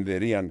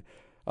entenderían.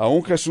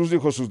 Aún Jesús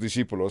dijo a sus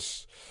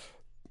discípulos,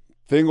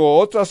 tengo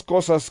otras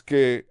cosas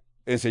que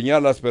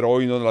enseñarlas, pero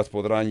hoy no las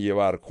podrán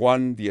llevar.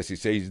 Juan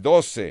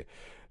 16:12.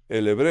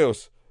 El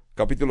Hebreos,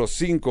 capítulo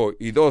 5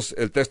 y 2,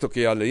 el texto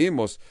que ya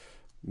leímos,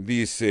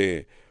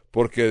 dice,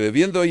 porque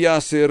debiendo ya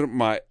ser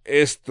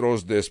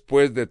maestros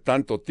después de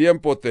tanto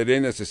tiempo,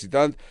 tenéis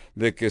necesidad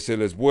de que se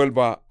les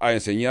vuelva a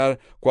enseñar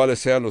cuáles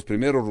sean los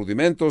primeros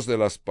rudimentos de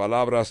las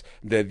palabras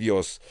de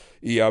Dios.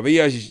 Y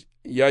habíais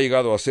ya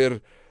llegado a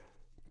ser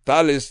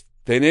tales,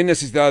 tenéis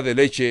necesidad de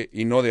leche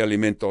y no de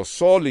alimento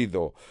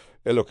sólido,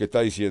 es lo que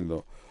está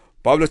diciendo.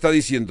 Pablo está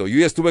diciendo, yo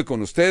ya estuve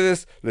con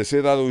ustedes, les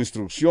he dado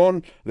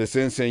instrucción, les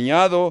he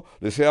enseñado,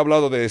 les he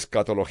hablado de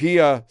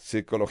escatología,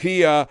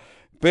 psicología,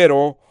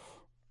 pero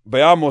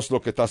veamos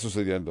lo que está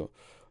sucediendo.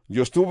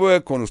 Yo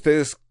estuve con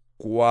ustedes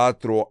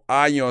 4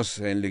 años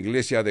en la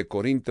iglesia de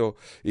Corinto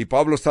y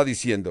Pablo está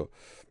diciendo,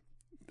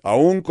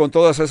 aún con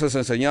todas esas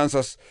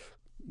enseñanzas,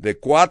 de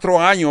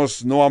 4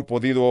 años no han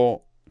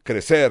podido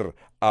crecer,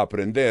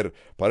 aprender.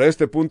 Para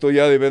este punto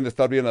ya deben de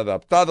estar bien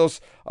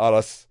adaptados a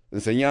las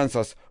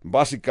enseñanzas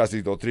básicas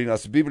y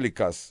doctrinas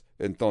bíblicas.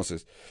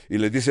 Entonces, y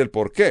les dice el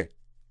por qué.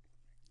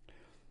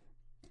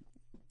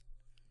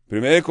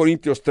 1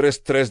 Corintios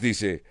 3:3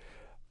 dice,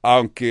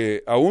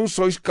 aunque aún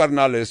sois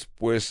carnales,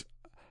 pues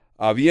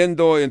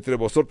habiendo entre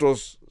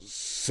vosotros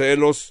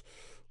celos,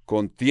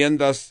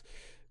 contiendas,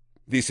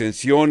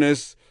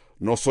 disensiones,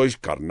 ¿no sois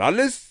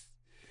carnales?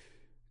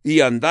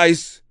 Y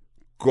andáis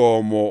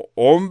como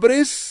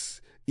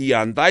hombres,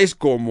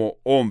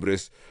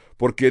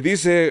 porque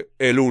dice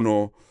el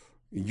uno,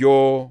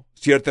 yo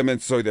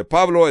ciertamente soy de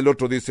Pablo, el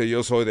otro dice,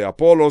 yo soy de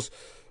Apolos,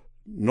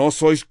 ¿no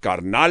sois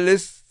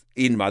carnales,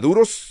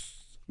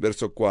 inmaduros?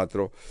 Verso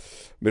 4.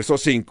 Verso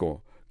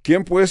 5.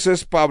 ¿Quién pues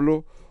es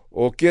Pablo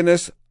o quién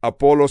es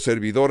Apolo,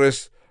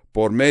 servidores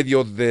por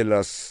medio de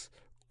las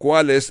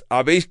cuales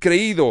habéis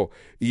creído?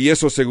 Y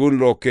eso según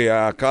lo que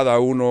a cada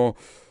uno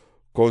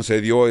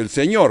concedió el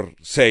Señor.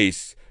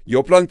 6.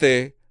 Yo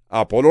planté,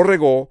 Apolo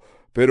regó,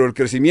 pero el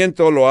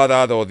crecimiento lo ha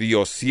dado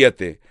Dios.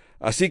 7.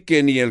 Así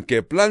que ni el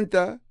que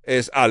planta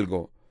es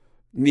algo,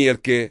 ni el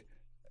que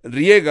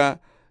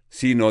riega,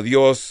 sino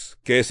Dios,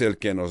 que es el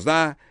que nos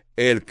da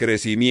el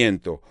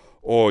crecimiento.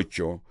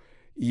 8.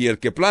 Y el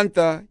que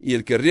planta y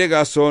el que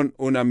riega son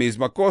una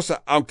misma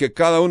cosa, aunque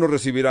cada uno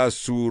recibirá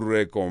su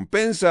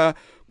recompensa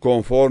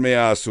conforme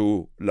a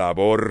su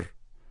labor.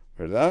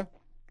 ¿Verdad?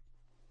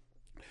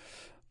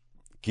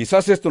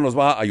 Quizás esto nos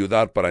va a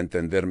ayudar para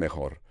entender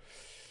mejor.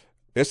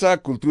 Esa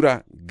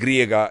cultura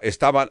griega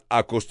estaban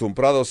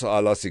acostumbrados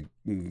a las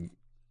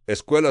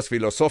escuelas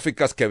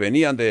filosóficas que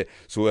venían de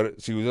su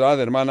ciudad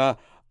hermana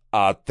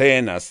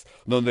Atenas,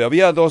 donde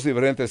había 2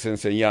 diferentes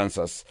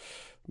enseñanzas,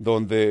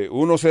 donde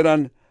unos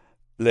eran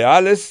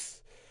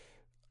leales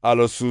a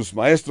sus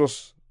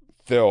maestros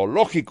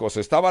teológicos,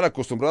 estaban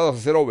acostumbrados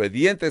a ser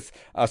obedientes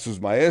a sus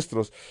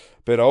maestros,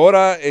 pero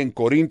ahora en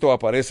Corinto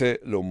aparece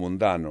lo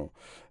mundano.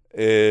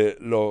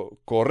 Lo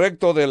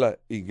correcto de la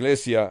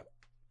iglesia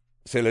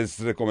se les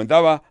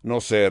recomendaba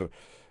no ser.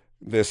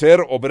 de ser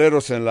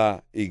obreros en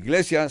la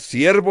iglesia,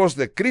 siervos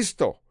de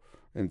Cristo.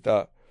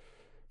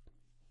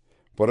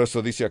 Por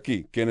eso dice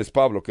aquí, ¿quién es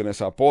Pablo? ¿Quién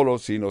es Apolo?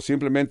 Sino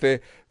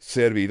simplemente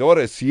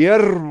servidores,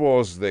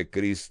 siervos de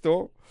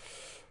Cristo.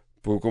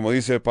 Pues como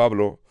dice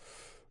Pablo,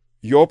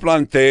 yo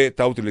planté,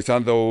 está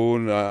utilizando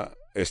un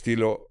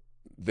estilo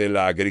de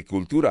la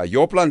agricultura.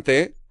 Yo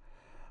planté,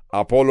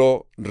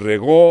 Apolo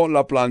regó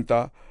la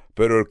planta,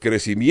 pero el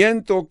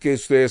crecimiento que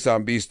ustedes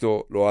han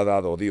visto lo ha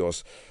dado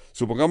Dios.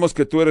 Supongamos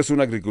que tú eres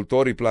un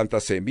agricultor y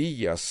plantas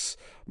semillas.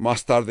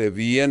 Más tarde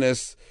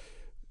vienes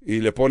y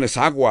le pones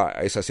agua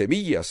a esas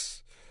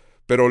semillas.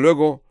 Pero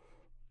luego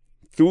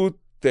tú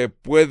te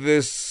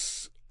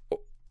puedes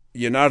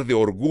llenar de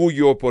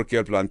orgullo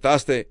porque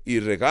plantaste y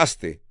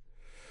regaste.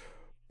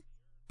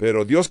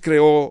 Pero Dios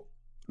creó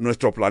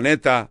nuestro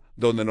planeta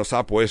donde nos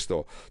ha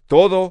puesto.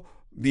 Todo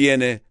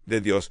viene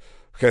de Dios.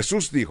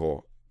 Jesús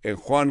dijo en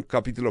Juan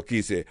capítulo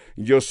 15,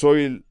 yo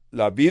soy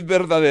la vid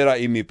verdadera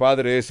y mi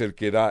Padre es el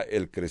que da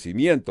el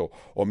crecimiento,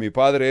 o mi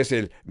Padre es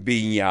el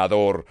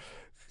viñador.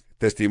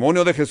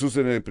 Testimonio de Jesús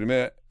en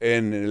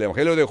el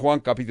Evangelio de Juan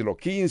capítulo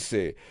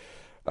 15.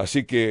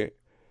 Así que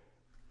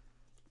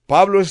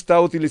Pablo está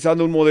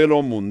utilizando un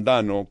modelo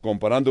mundano,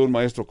 comparando un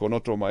maestro con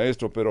otro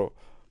maestro, pero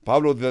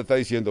Pablo está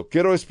diciendo,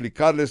 quiero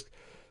explicarles,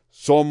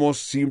 somos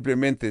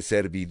simplemente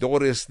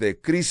servidores de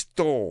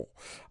Cristo.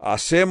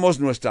 Hacemos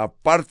nuestra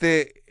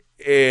parte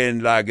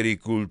en la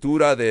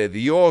agricultura de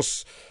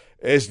Dios.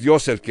 Es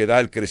Dios el que da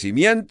el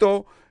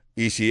crecimiento,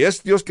 y si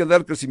es Dios que da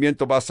el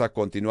crecimiento, vas a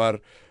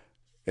continuar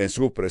en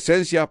su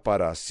presencia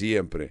para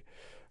siempre.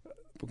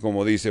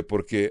 Como dice,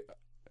 porque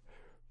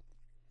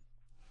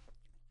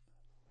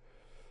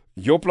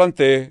yo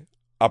planté,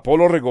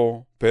 Apolo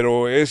regó,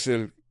 pero es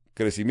el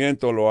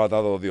crecimiento lo ha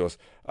dado Dios.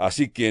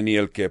 Así que ni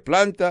el que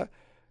planta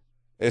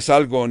es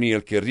algo, ni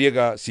el que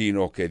riega,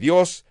 sino que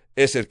Dios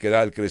es el que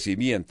da el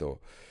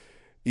crecimiento.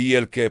 Y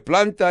el que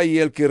planta y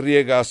el que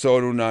riega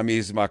son una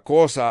misma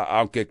cosa,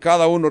 aunque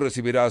cada uno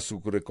recibirá su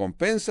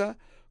recompensa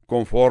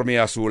conforme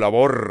a su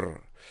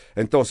labor.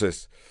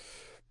 Entonces,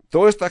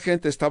 toda esta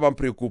gente estaban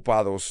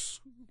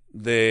preocupados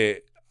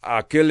de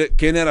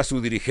quién era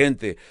su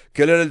dirigente,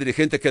 quién era el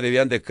dirigente que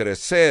debían de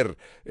crecer.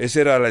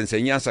 Esa era la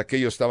enseñanza que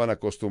ellos estaban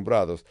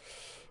acostumbrados.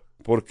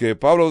 Porque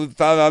Pablo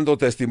está dando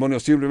testimonio,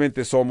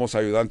 simplemente somos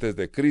ayudantes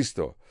de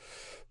Cristo.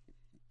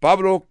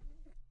 Pablo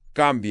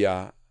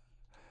cambia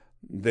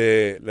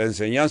de la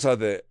enseñanza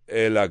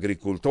del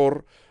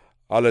agricultor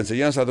a la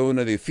enseñanza de un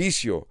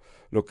edificio,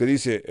 lo que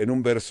dice en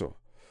un verso.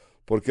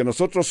 Porque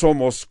nosotros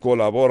somos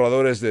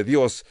colaboradores de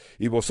Dios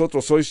y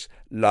vosotros sois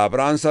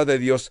labranza de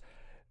Dios,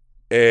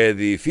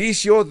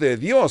 edificio de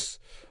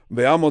Dios.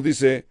 Veamos,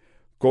 dice,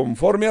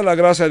 conforme a la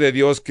gracia de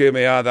Dios que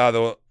me ha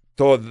dado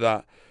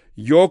toda.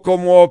 Yo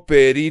como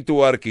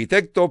perito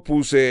arquitecto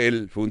puse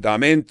el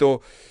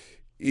fundamento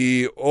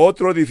y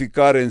otro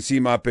edificar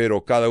encima,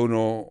 pero cada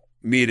uno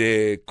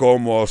mire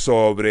cómo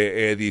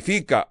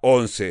sobreedifica.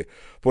 11.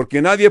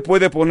 Porque nadie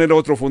puede poner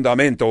otro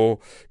fundamento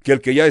que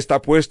el que ya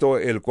está puesto,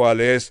 el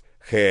cual es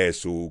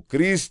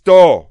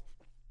Jesucristo.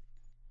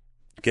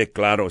 Qué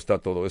claro está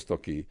todo esto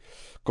aquí.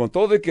 Con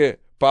todo de que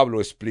Pablo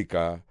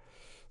explica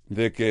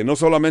de que no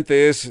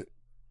solamente es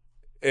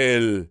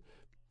el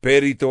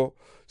perito,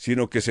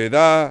 sino que se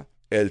da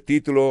el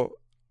título,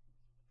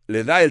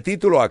 le da el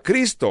título a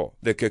Cristo,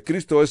 de que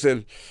Cristo es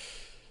el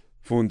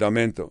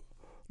fundamento.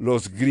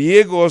 Los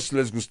griegos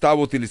les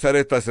gustaba utilizar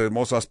estas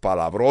hermosas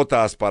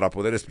palabrotas para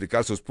poder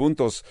explicar sus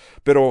puntos,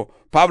 pero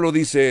Pablo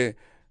dice,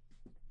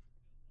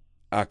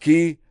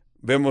 aquí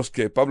vemos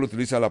que Pablo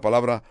utiliza la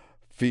palabra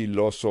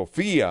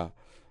filosofía,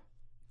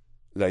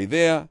 la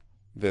idea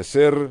de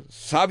ser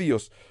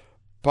sabios.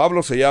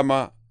 Pablo se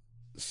llama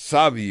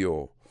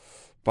sabio.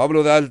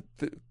 Pablo da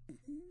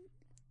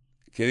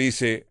que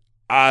dice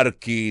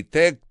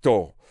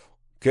arquitecto,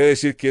 quiere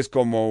decir que es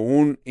como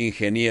un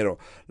ingeniero.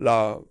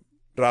 La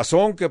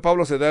razón que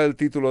Pablo se da el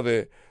título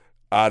de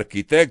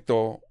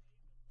arquitecto,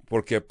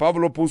 porque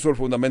Pablo puso el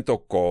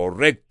fundamento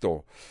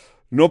correcto.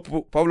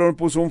 Pablo no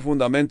puso un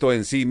fundamento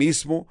en sí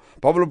mismo.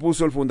 Pablo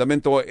puso el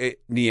fundamento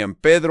ni en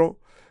Pedro,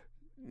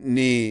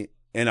 ni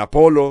en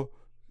Apolo,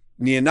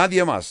 ni en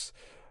nadie más.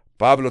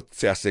 Pablo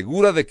se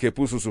asegura de que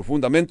puso su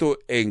fundamento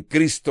en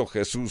Cristo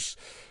Jesús.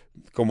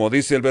 Como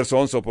dice el verso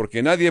 11,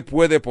 porque nadie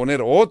puede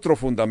poner otro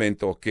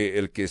fundamento que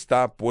el que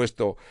está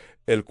puesto,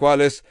 el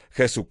cual es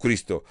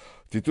Jesucristo.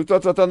 Si tú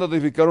estás tratando de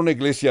edificar una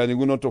iglesia,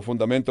 ningún otro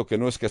fundamento que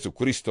no es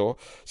Jesucristo.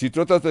 Si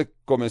tratas de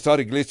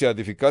comenzar iglesia,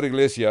 edificar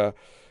iglesia,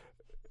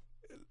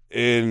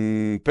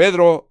 en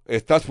Pedro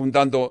estás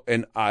fundando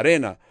en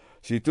arena.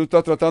 Si tú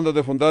estás tratando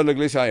de fundar la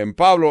iglesia en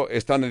Pablo,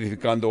 están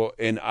edificando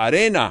en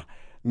arena,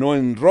 no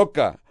en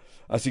roca.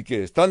 Así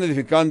que están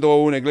edificando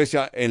una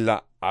iglesia en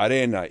la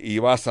arena y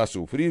vas a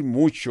sufrir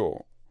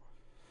mucho.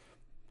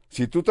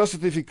 Si tú estás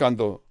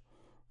edificando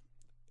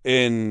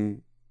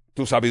en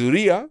tu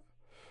sabiduría,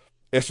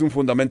 es un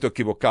fundamento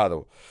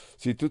equivocado.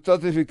 Si tú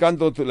estás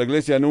edificando la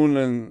iglesia en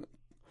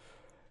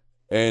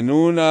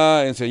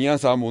una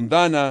enseñanza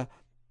mundana,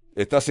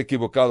 estás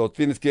equivocado.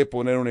 Tienes que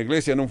poner una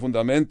iglesia en un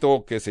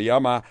fundamento que se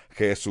llama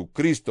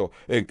Jesucristo,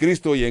 en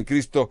Cristo y en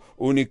Cristo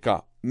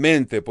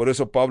únicamente. Por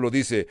eso Pablo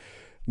dice,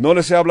 no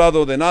les he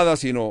hablado de nada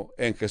sino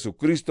en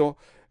Jesucristo.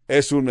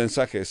 Es un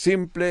mensaje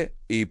simple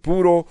y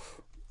puro,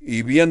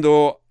 y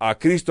viendo a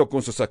Cristo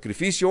con su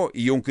sacrificio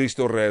y un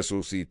Cristo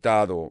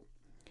resucitado.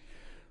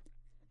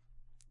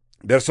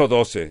 Verso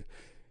 12.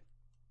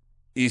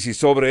 Y si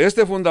sobre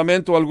este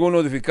fundamento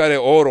alguno edificare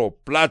oro,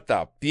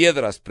 plata,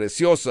 piedras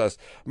preciosas,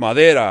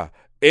 madera,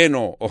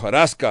 heno,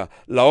 hojarasca,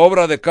 la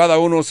obra de cada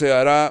uno se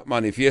hará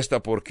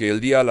manifiesta, porque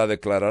el día la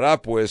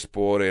declarará, pues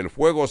por el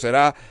fuego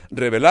será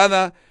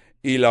revelada,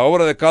 y la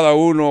obra de cada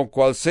uno,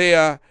 cual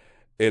sea,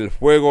 el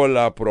fuego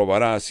la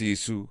probará. Si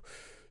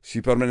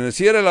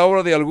permaneciere la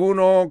obra de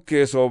alguno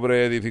que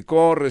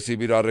sobreedificó,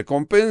 recibirá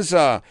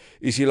recompensa,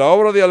 y si la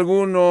obra de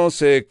alguno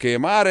se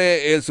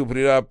quemare, él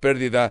sufrirá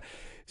pérdida,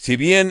 si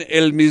bien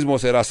él mismo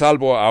será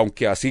salvo,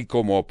 aunque así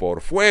como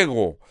por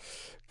fuego.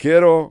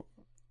 Quiero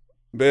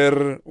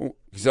ver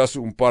quizás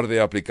un par de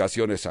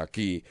aplicaciones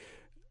aquí.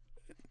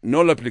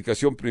 No la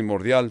aplicación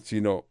primordial,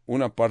 sino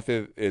una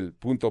parte del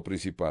punto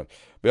principal.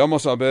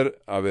 Veamos a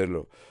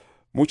verlo.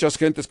 Muchas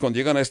gentes cuando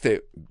llegan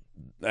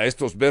a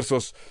estos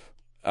versos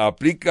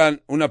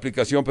aplican una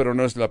aplicación, pero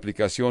no es la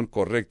aplicación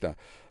correcta.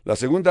 La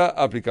segunda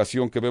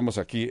aplicación que vemos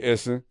aquí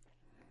es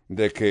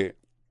de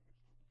que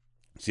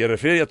se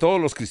refiere a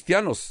todos los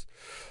cristianos.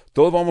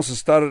 Todos vamos a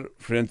estar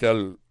frente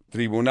al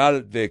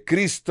tribunal de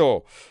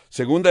Cristo.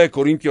 Segunda de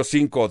Corintios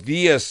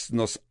 5:10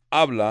 nos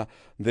habla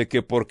de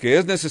que porque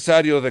es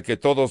necesario de que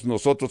todos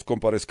nosotros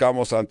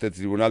comparezcamos ante el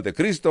tribunal de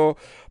Cristo,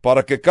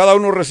 para que cada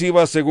uno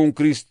reciba según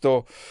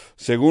Cristo,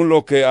 según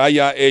lo que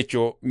haya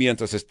hecho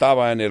mientras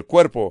estaba en el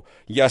cuerpo,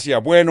 ya sea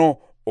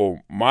bueno o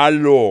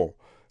malo.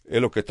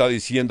 Es lo que está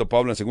diciendo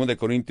Pablo en 2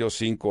 Corintios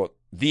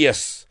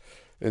 5:10.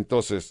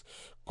 Entonces,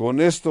 con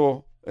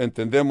esto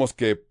entendemos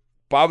que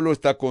Pablo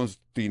está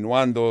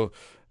continuando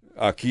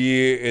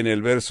aquí en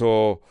el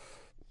verso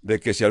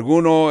de que si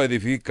alguno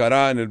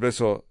edificará, en el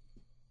verso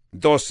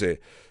 12,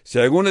 si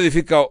alguno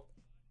edifica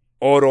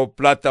oro,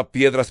 plata,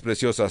 piedras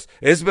preciosas.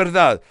 Es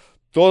verdad,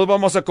 todos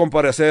vamos a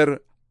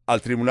comparecer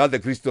al tribunal de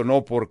Cristo,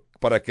 no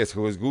para que se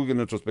juzguen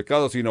nuestros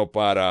pecados, sino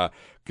para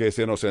que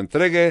se nos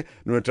entregue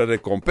nuestra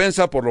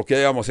recompensa por lo que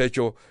hayamos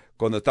hecho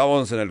cuando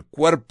estábamos en el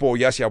cuerpo,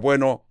 ya sea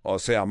bueno o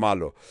sea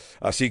malo.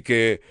 Así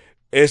que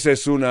esa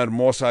es una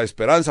hermosa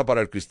esperanza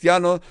para el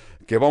cristiano,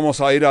 que vamos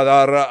a ir a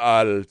dar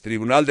al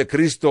tribunal de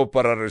Cristo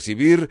para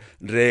recibir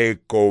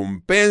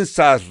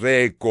recompensas,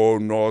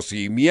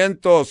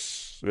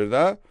 reconocimientos,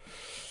 ¿verdad?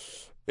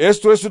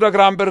 Esto es una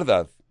gran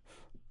verdad.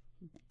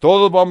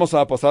 Todos vamos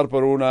a pasar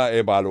por una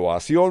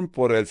evaluación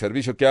por el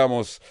servicio que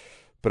hemos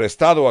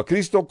prestado a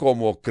Cristo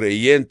como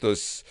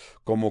creyentes.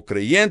 Como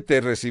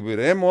creyentes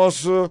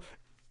recibiremos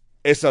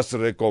esas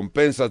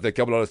recompensas de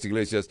que hablan las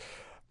iglesias.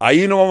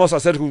 Ahí no vamos a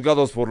ser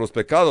juzgados por los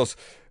pecados.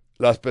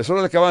 Las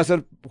personas que van a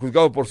ser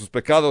juzgados por sus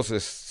pecados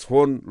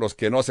son los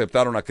que no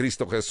aceptaron a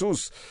Cristo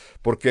Jesús,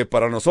 porque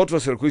para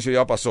nosotros el juicio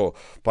ya pasó.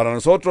 Para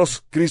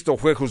nosotros Cristo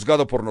fue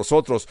juzgado por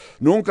nosotros.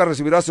 Nunca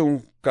recibirás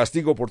un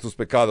castigo por tus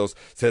pecados.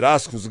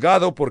 Serás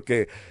juzgado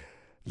porque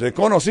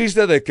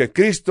reconociste de que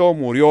Cristo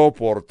murió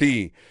por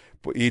ti,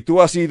 y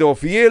tú has sido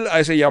fiel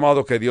a ese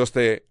llamado que Dios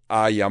te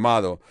ha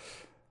llamado.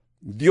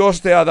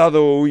 Dios te ha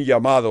dado un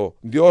llamado,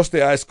 Dios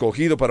te ha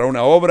escogido para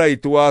una obra y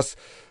tú has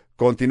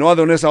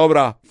continuado en esa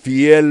obra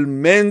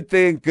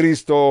fielmente en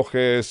Cristo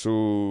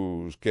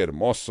Jesús. ¡Qué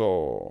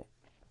hermoso!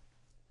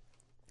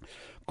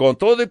 Con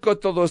todo y con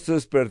todo esto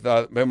es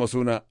verdad, vemos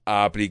una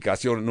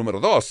aplicación número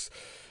 2.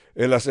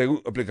 En la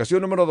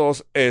aplicación número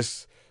 2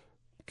 es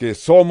que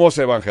somos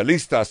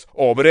evangelistas,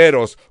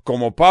 obreros,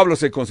 como Pablo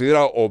se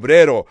considera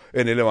obrero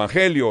en el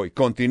evangelio y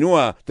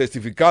continúa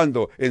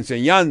testificando,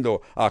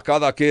 enseñando a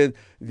cada quien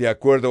de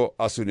acuerdo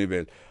a su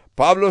nivel.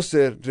 Pablo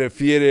se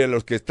refiere a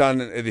los que están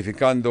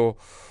edificando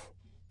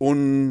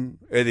un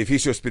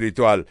edificio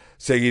espiritual,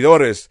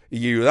 seguidores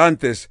y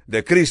ayudantes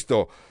de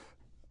Cristo.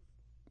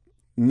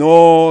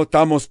 No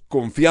estamos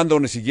confiando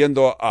ni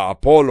siguiendo a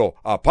Apolo,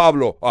 a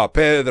Pablo, a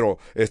Pedro.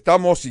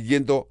 Estamos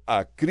siguiendo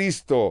a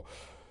Cristo.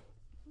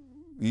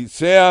 Y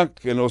sea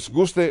que nos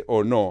guste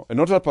o no.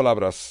 En otras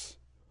palabras,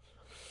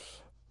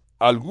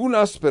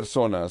 algunas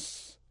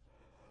personas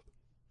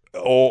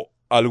o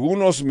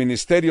algunos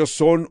ministerios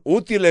son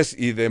útiles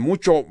y de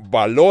mucho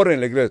valor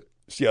en la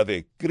iglesia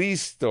de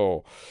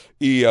Cristo.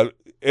 Y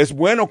es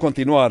bueno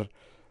continuar,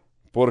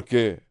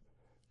 porque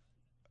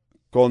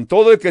con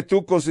todo el que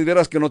tú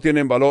consideras que no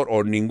tienen valor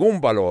o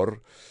ningún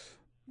valor,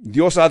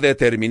 Dios ha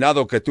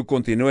determinado que tú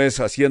continúes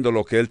haciendo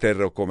lo que Él te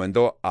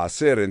recomendó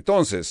hacer.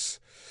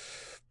 Entonces,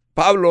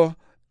 Pablo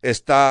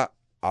está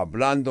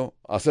hablando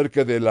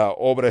acerca de la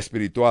obra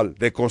espiritual,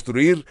 de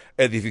construir,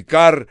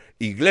 edificar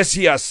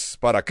iglesias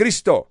para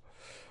Cristo.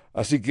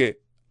 Así que,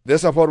 de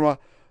esa forma,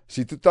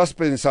 si tú estás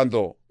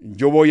pensando,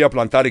 yo voy a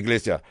plantar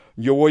iglesia,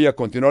 yo voy a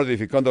continuar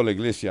edificando la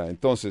iglesia,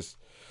 entonces,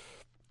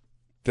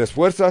 te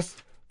esfuerzas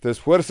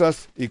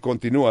y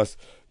continúas.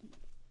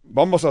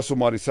 Vamos a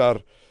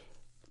sumarizar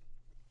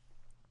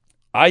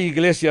Hay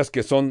iglesias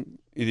que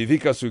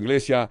edifican su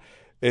iglesia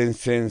en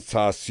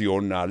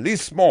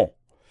sensacionalismo,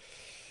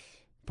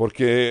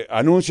 porque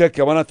anuncia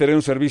que van a tener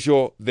un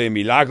servicio de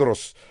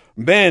milagros.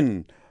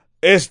 Ven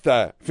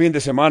este fin de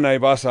semana y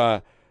vas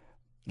a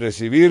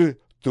recibir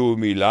tu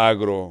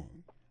milagro.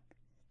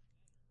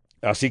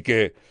 Así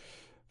que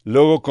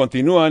luego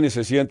continúan y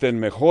se sienten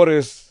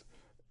mejores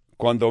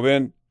cuando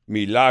ven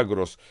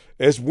milagros.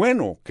 Es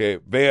bueno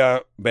que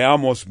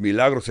veamos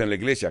milagros en la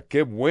iglesia.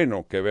 Qué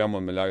bueno que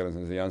veamos milagros en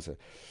la enseñanza.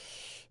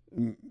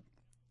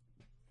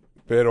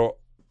 Pero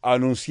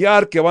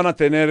anunciar que van a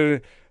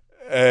tener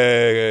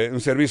un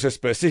servicio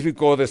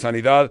específico de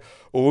sanidad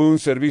o un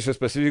servicio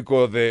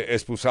específico de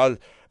expulsar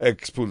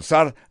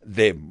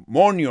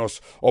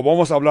demonios, o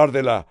vamos a hablar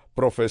de la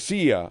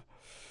profecía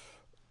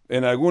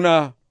en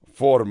alguna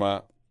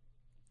forma,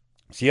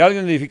 si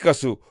alguien edifica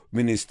su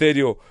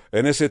ministerio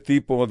en ese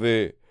tipo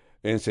de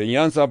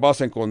enseñanza, vas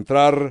a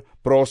encontrar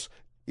pros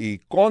y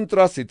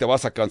contras y te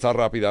vas a cansar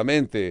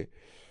rápidamente.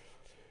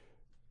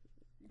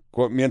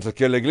 Mientras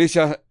que la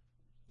iglesia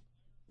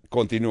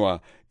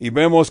continúa. Y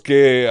vemos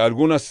que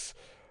algunas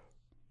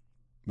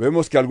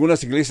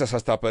iglesias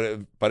hasta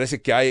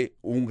parece que hay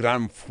un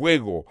gran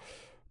fuego,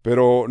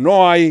 pero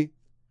no hay.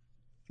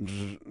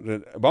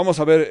 Vamos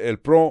a ver el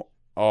pro.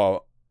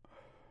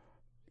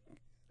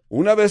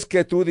 Una vez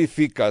que tú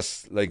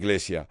edificas la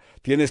iglesia,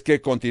 tienes que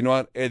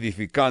continuar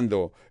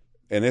edificando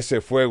en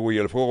ese fuego, y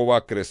el fuego va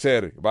a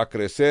crecer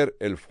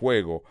el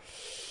fuego.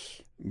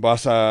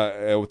 Vas a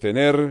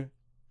obtener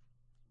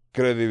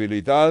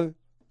credibilidad.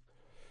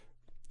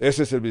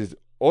 Ese es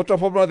otra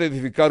forma de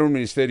edificar un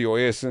ministerio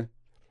es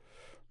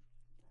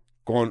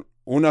con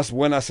unas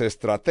buenas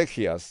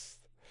estrategias.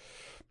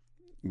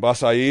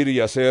 Vas a ir y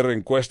hacer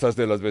encuestas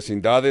de las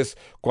vecindades,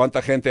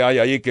 cuánta gente hay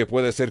ahí que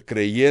puede ser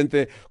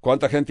creyente,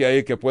 cuánta gente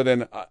hay que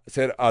pueden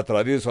ser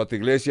atraídos a tu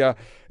iglesia.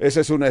 Esa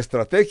es una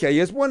estrategia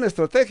y es buena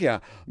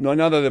estrategia. No hay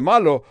nada de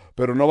malo,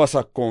 pero no vas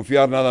a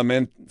confiar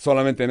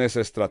solamente en esa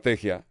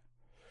estrategia,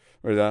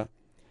 ¿verdad?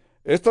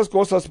 Estas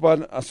cosas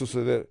van a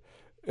suceder.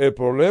 El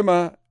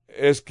problema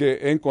es que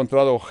he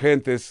encontrado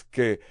gentes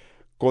que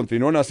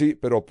continúan así,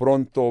 pero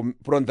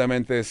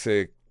prontamente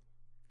se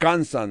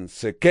cansan,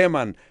 se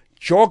queman,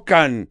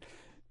 chocan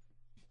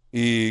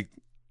y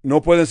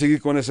no pueden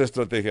seguir con esa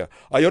estrategia.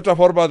 Hay otra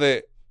forma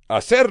de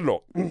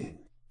hacerlo,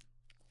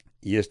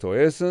 y esto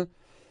es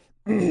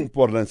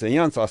por la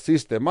enseñanza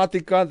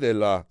sistemática de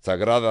las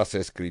Sagradas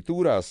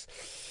Escrituras.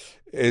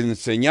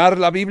 Enseñar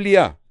la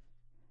Biblia.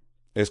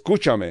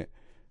 Escúchame.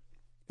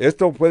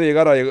 Esto puede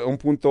llegar a un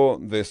punto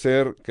de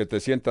ser que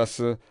te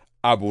sientas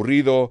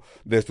aburrido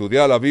de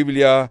estudiar la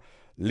Biblia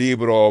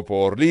libro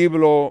por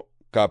libro,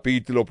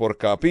 capítulo por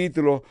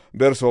capítulo,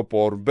 verso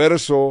por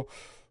verso,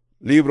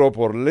 libro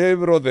por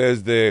libro,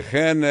 desde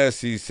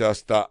Génesis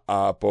hasta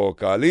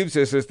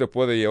Apocalipsis. Este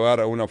puede llevar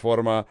a una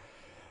forma,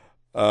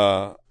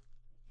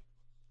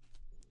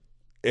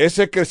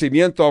 ese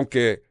crecimiento,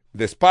 aunque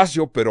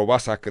despacio, pero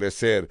vas a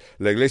crecer.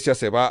 La iglesia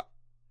se va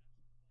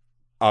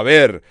a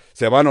ver,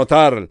 se va a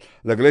notar,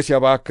 la iglesia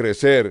va a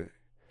crecer.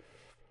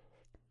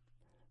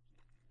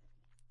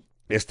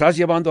 Estás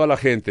llevando a la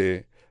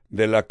gente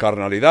de la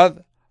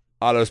carnalidad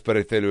a la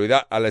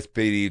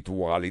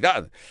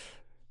espiritualidad.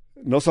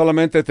 No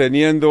solamente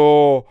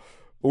teniendo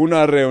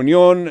una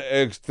reunión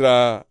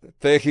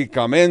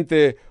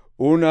estratégicamente,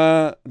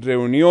 una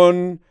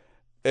reunión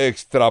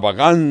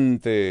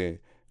extravagante,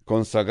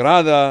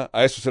 consagrada,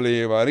 a eso se le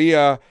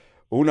llevaría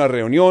una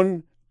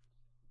reunión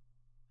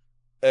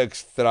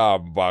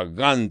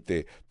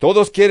extravagante.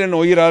 Todos quieren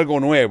oír algo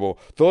nuevo,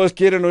 todos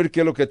quieren oír qué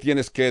es lo que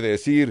tienes que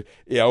decir,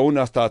 y aún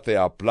hasta te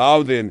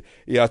aplauden,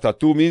 y hasta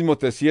tú mismo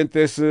te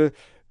sientes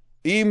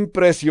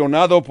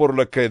impresionado por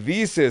lo que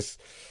dices.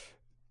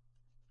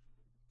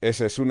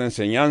 Esa es una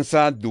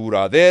enseñanza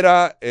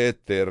duradera,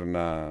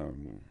 eterna.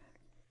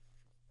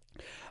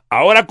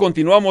 Ahora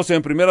continuamos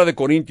en 1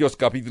 Corintios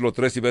capítulo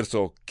 3 y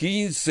verso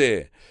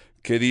 15,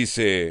 que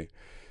dice: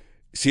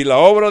 si la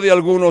obra de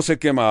alguno se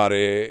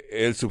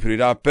quemare, él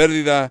sufrirá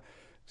pérdida,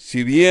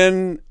 si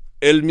bien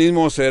él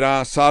mismo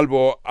será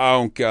salvo,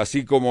 aunque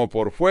así como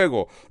por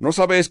fuego. ¿No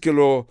sabéis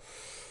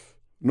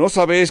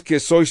que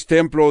sois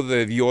templo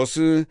de Dios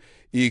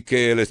y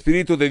que el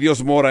Espíritu de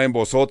Dios mora en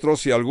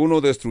vosotros? Si alguno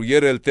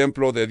destruyere el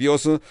templo de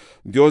Dios,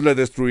 Dios le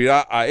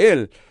destruirá a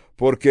él,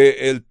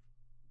 porque el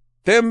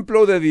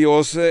templo de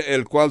Dios,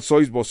 el cual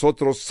sois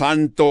vosotros,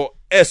 santo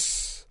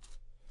es.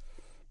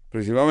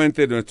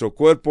 Principalmente nuestro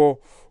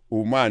cuerpo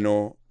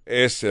humano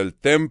es el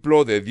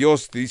templo de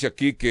Dios. Dice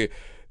aquí que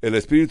el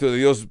Espíritu de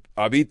Dios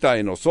habita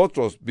en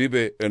nosotros,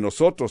 vive en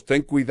nosotros.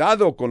 Ten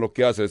cuidado con lo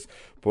que haces,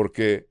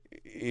 porque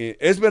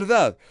es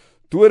verdad,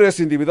 tú eres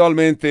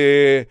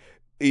individualmente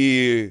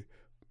y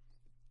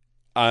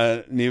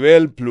a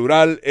nivel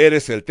plural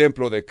eres el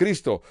templo de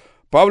Cristo.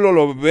 Pablo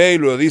lo ve y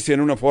lo dice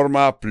en una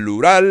forma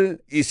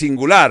plural y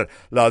singular.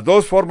 Las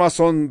dos formas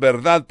son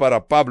verdad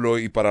para Pablo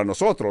y para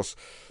nosotros.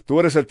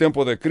 Tú eres el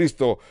templo de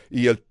Cristo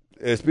y el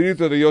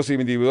Espíritu de Dios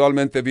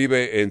individualmente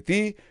vive en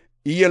ti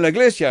y en la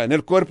iglesia, en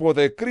el cuerpo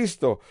de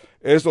Cristo.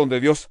 Es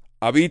donde Dios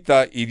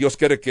habita y Dios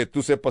quiere que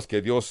tú sepas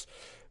que Dios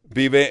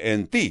vive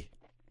en ti.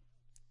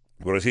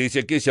 Por así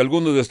dice aquí, si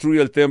alguno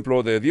destruye el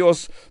templo de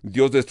Dios,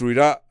 Dios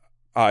destruirá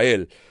a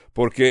él.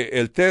 Porque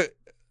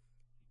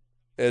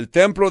el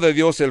templo de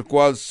Dios, el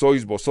cual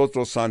sois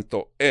vosotros,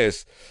 santo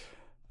es.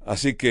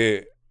 Así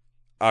que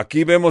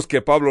aquí vemos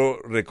que Pablo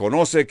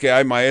reconoce que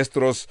hay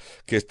maestros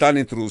que están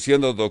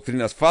introduciendo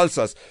doctrinas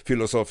falsas,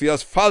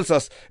 filosofías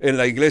falsas en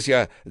la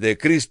iglesia de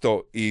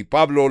Cristo, y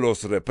Pablo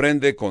los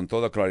reprende con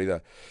toda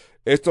claridad.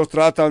 Estos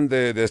tratan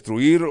de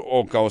destruir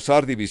o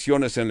causar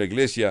divisiones en la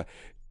iglesia,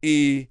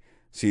 y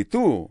si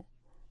tú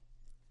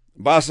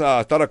vas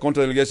a estar a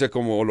contra de la iglesia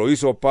como lo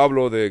hizo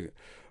Pablo, de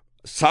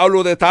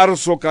Saulo de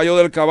Tarso cayó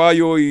del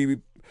caballo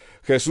y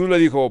Jesús le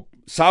dijo: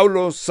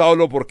 Saulo,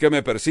 Saulo, ¿por qué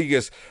me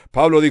persigues?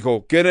 Pablo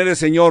dijo: ¿quién eres,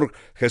 Señor?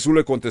 Jesús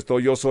le contestó: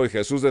 yo soy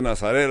Jesús de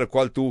Nazaret, el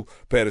cual tú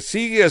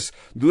persigues.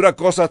 Dura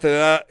cosa te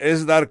da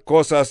es dar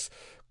coces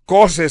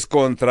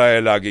contra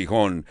el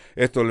aguijón.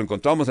 Esto lo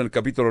encontramos en el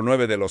capítulo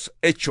 9 de los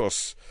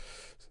Hechos.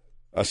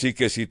 Así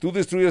que si tú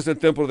destruyes el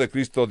templo de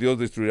Cristo, Dios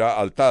destruirá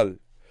al tal.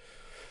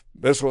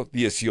 Verso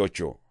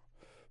 18.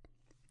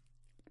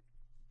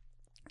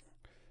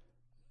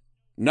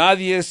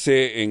 Nadie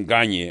se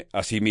engañe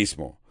a sí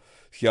mismo.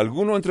 Si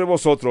alguno entre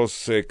vosotros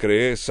se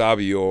cree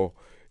sabio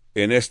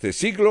en este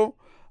siglo,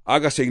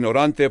 hágase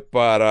ignorante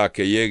para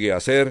que llegue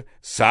a ser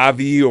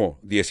sabio.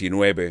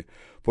 19.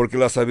 Porque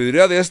la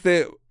sabiduría de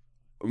este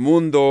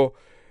mundo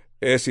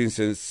es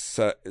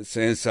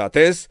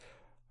insensatez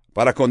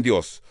para con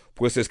Dios.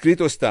 Pues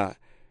escrito está: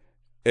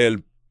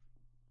 Él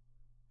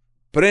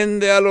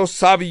prende a los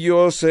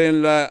sabios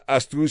en la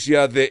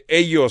astucia de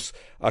ellos.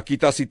 Aquí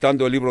está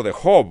citando el libro de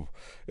Job.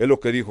 Es lo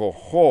que dijo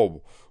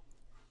Job,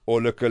 o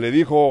lo que le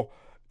dijo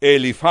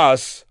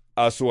Elifaz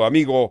a su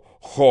amigo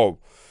Job.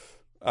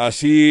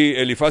 Así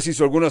Elifaz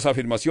hizo algunas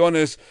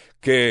afirmaciones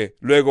que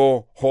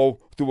luego Job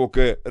tuvo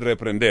que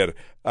reprender.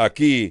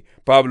 Aquí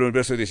Pablo en el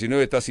verso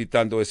 19 está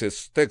citando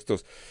esos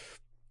textos.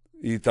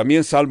 Y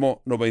también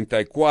Salmo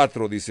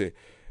 94 dice: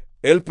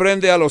 Él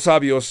prende a los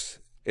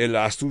sabios en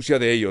la astucia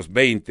de ellos.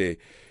 20.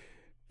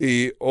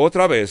 Y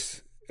otra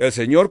vez, el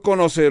Señor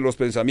conoce los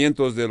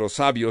pensamientos de los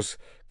sabios,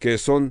 que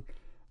son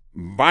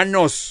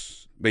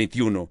vanos.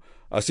 21.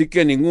 Así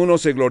que ninguno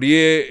se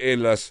gloríe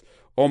en los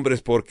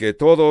hombres, porque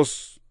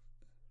todos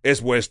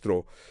es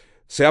vuestro,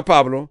 sea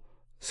Pablo,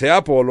 sea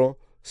Apolo,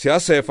 sea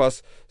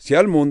Cefas,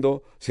 sea el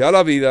mundo, sea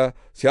la vida,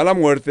 sea la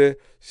muerte,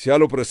 sea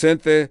lo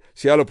presente,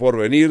 sea lo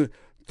porvenir,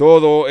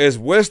 todo es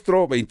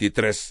vuestro.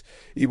 23.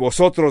 Y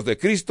vosotros de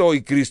Cristo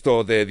y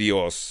Cristo de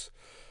Dios.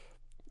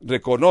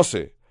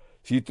 Reconoce,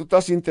 si tú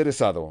estás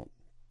interesado,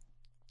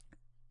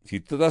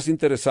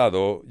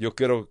 yo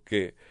quiero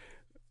que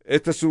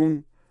este es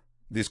un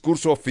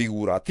discurso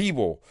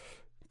figurativo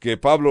que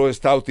Pablo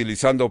está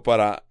utilizando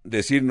para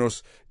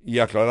decirnos y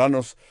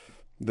aclararnos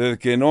de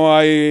que no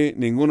hay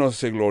ninguno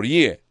se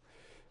gloríe.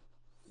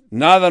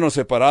 Nada nos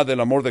separa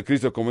del amor de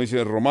Cristo, como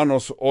dice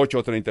Romanos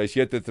 8,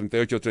 37,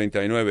 38,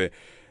 39.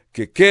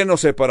 ¿Qué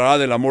nos separará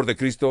del amor de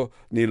Cristo?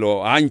 Ni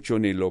lo ancho,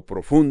 ni lo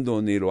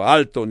profundo, ni lo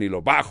alto, ni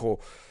lo bajo.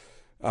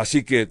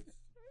 Así que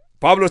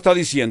Pablo está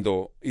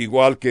diciendo,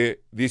 igual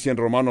que dice en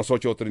Romanos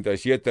 8,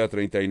 37 a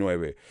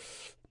 39.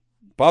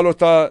 Pablo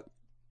está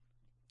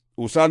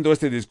usando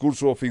este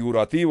discurso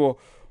figurativo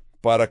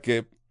para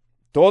que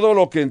todo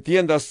lo que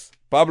entiendas.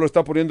 Pablo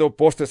está poniendo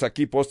postes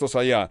aquí, postes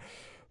allá,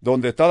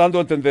 donde está dando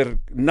a entender: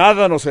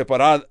 nada nos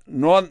separará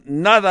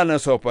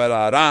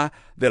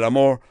del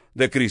amor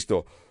de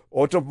Cristo.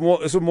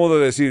 Es un modo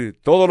de decir: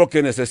 todo lo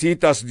que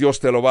necesitas, Dios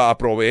te lo va a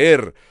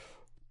proveer.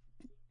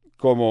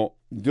 Como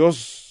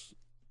Dios,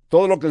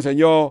 todo lo que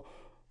enseñó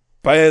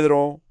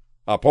Pedro,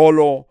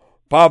 Apolo,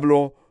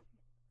 Pablo,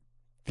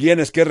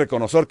 tienes que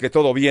reconocer que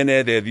todo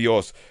viene de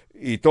Dios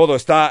y todo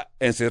está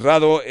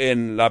encerrado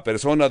en la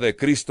persona de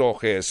Cristo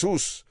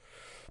Jesús.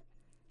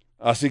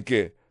 Así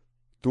que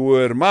tu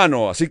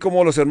hermano, así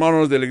como los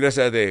hermanos de la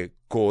iglesia de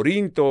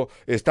Corinto,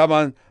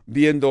 estaban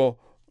viendo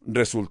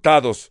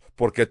resultados,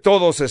 porque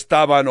todos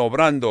estaban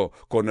obrando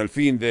con el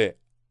fin de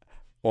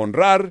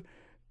honrar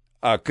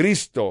a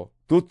Cristo.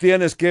 Tú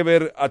tienes que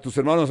ver a tus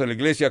hermanos en la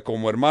iglesia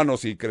como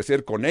hermanos y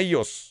crecer con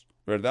ellos,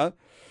 ¿verdad?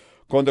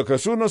 Cuando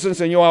Jesús nos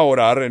enseñó a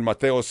orar en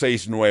Mateo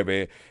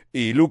 6:9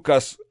 y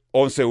Lucas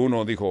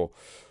 11:1, dijo,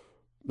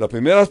 las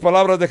primeras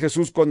palabras de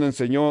Jesús cuando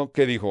enseñó,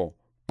 ¿qué dijo?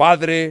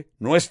 Padre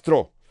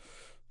nuestro.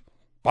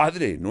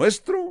 Padre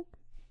nuestro.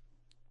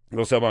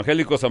 Los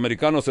evangélicos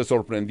americanos se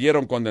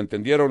sorprendieron cuando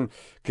entendieron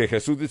que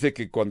Jesús dice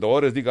que cuando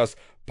ores digas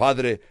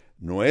Padre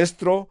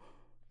nuestro,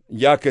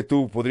 ya que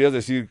tú podrías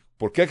decir,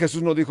 ¿por qué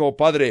Jesús no dijo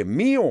Padre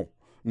mío?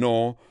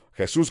 No,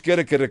 Jesús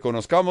quiere que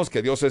reconozcamos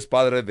que Dios es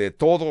Padre de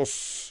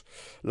todos.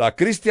 La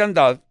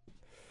cristiandad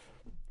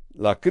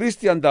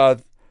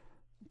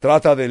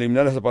trata de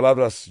eliminar esas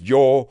palabras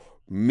yo,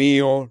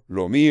 mío,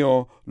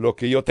 lo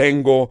que yo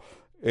tengo.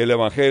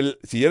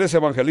 Si eres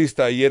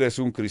evangelista y eres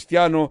un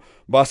cristiano,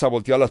 vas a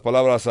voltear las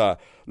palabras a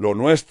lo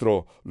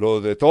nuestro,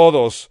 lo de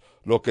todos,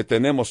 lo que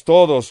tenemos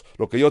todos,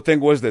 lo que yo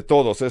tengo es de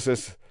todos. Ese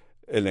es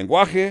el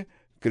lenguaje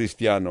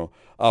cristiano.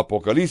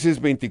 Apocalipsis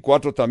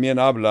 24 también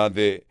habla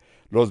de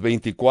los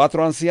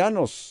 24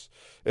 ancianos.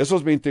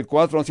 Esos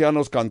 24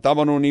 ancianos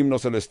cantaban un himno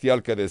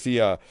celestial que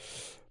decía,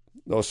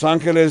 los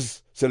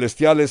ángeles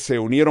celestiales se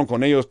unieron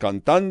con ellos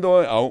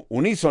cantando a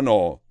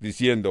unísono,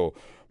 diciendo,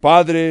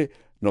 Padre,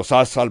 nos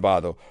has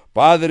salvado,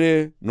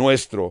 Padre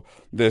nuestro.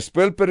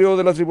 Después del periodo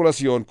de la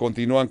tribulación,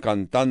 continúan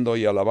cantando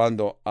y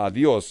alabando a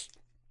Dios.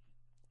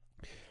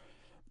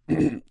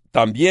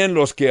 También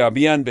los que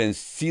habían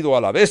vencido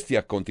a la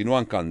bestia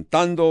continúan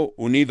cantando,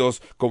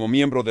 unidos como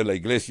miembros de la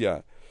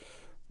iglesia.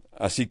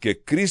 Así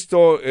que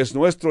Cristo es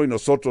nuestro y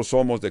nosotros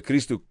somos de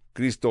Cristo.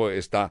 Cristo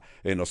está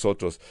en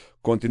nosotros.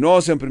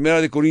 Continuamos en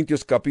 1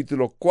 Corintios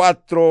capítulo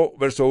 4,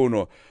 verso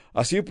 1.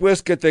 Así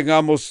pues que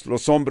tengamos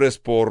los hombres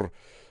por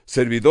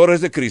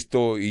servidores de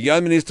Cristo y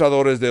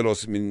administradores de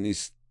los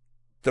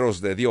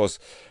ministros de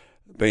Dios.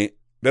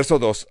 Verso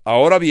 2.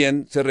 Ahora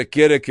bien, se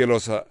requiere que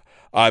los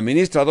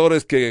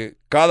administradores, que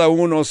cada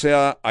uno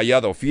sea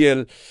hallado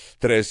fiel.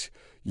 3.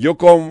 Yo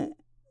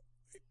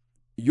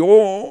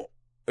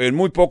en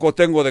muy poco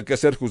tengo de que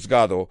ser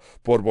juzgado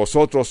por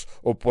vosotros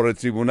o por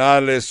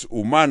tribunales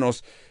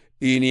humanos,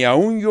 y ni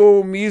aun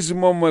yo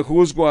mismo me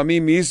juzgo a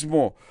mí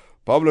mismo.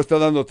 Pablo está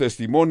dando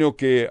testimonio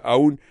que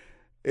aún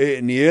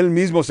ni él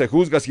mismo se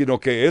juzga, sino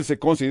que él se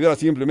considera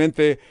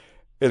simplemente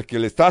el que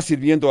le está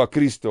sirviendo a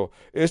Cristo.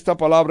 Esta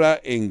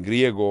palabra en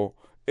griego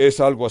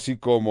es algo así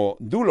como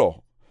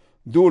dulo.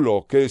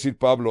 Dulo, quiere decir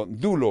Pablo,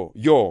 dulo,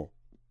 yo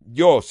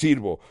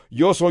sirvo,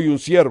 yo soy un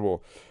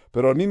siervo.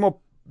 Pero el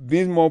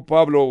mismo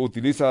Pablo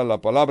utiliza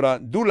la palabra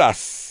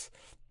dulas.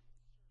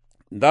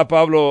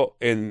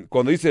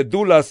 Cuando dice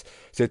dulas,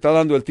 se está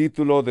dando el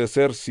título de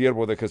ser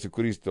siervo de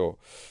Jesucristo.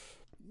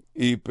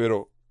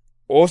 Pero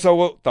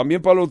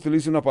también Pablo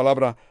utiliza una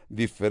palabra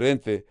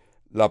diferente.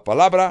 La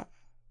palabra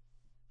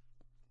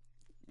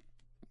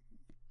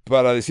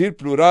para decir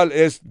plural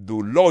es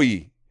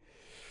duloi.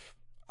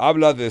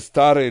 Habla de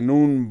estar en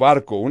un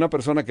barco, una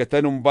persona que está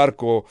en un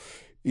barco,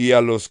 y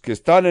a los que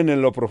están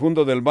en lo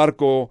profundo del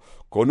barco,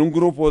 con un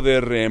grupo de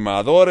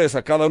remadores,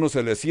 a cada uno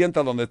se le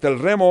sienta donde está el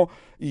remo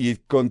y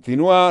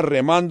continúa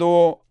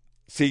remando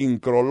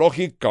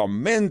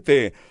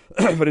sincrológicamente.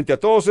 Frente a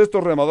todos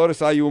estos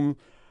remadores hay un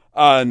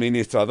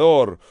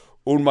administrador,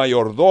 un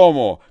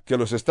mayordomo que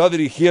los está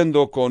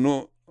dirigiendo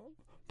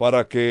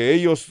para que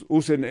ellos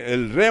usen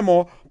el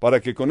remo,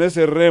 para que con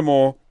ese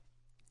remo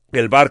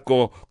el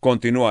barco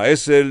continúa.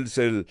 Es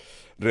el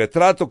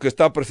retrato que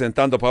está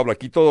presentando Pablo.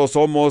 Aquí todos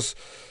somos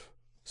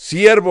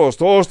siervos,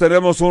 todos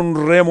tenemos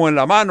un remo en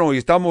la mano y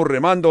estamos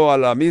remando a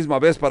la misma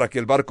vez para que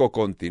el barco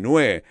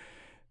continúe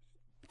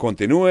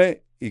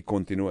y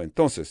continúe.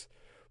 Entonces,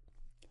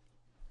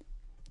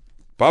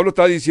 Pablo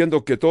está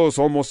diciendo que todos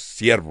somos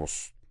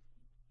siervos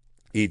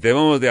y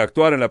debemos de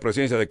actuar en la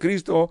presencia de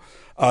Cristo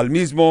al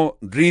mismo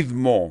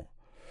ritmo.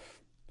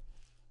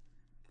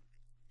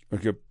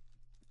 Porque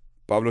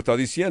Pablo está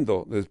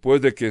diciendo,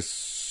 después de que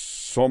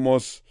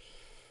somos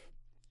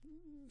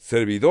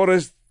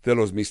servidores de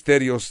los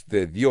misterios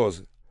de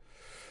Dios,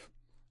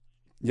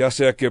 ya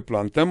sea que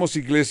plantemos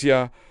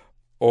iglesia,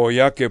 o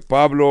ya que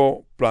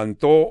Pablo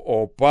plantó,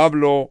 o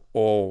Pablo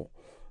o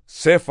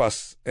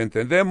Cefas,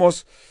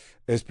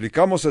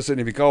 explicamos el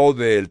significado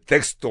del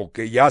texto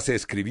que ya se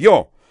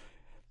escribió.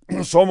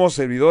 Somos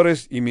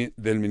servidores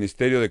del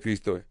ministerio de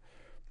Cristo.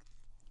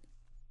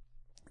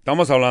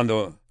 Estamos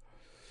hablando,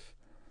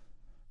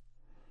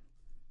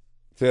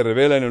 se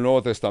revela en el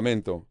Nuevo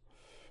Testamento.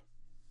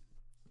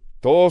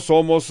 Todos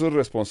somos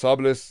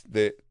responsables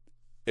de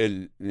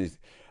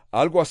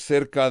algo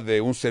acerca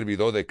de un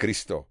servidor de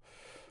Cristo.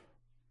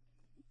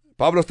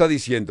 Pablo está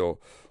diciendo,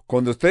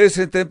 cuando ustedes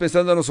estén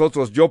pensando en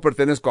nosotros, yo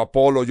pertenezco a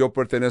Apolo, yo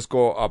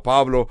pertenezco a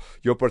Pablo,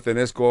 yo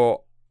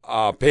pertenezco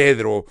a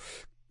Pedro.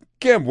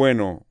 ¡Qué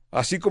bueno!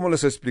 Así como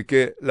les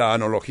expliqué la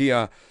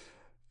analogía,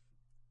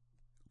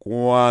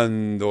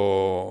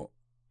 cuando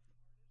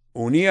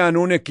unían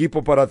un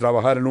equipo para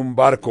trabajar en un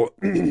barco,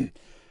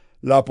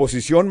 la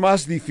posición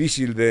más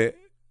difícil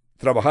de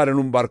trabajar en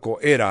un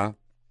barco era,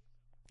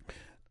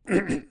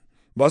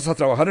 ¿vas a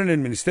trabajar en el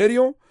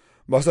ministerio?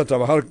 ¿Vas a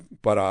trabajar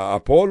para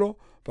Apolo?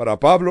 ¿Para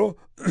Pablo?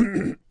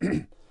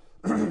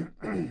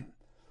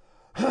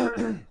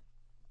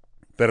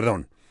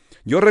 Perdón.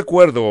 Yo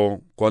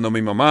recuerdo cuando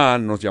mi mamá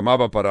nos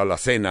llamaba para la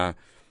cena,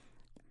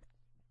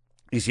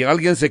 y si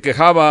alguien se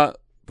quejaba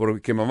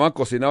porque mamá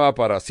cocinaba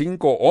para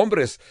 5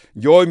 hombres,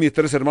 yo y mis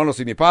 3 hermanos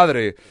y mi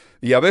padre,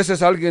 y a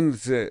veces alguien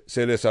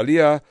se le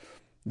salía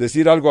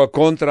decir algo a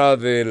contra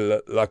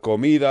de la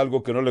comida,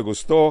 algo que no le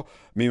gustó,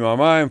 mi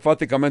mamá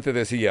enfáticamente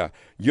decía,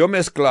 yo me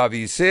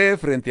esclavicé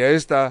frente a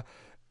esta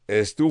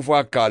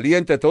estufa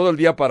caliente todo el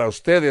día para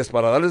ustedes,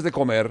 para darles de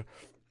comer.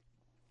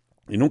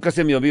 Y nunca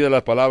se me olvidan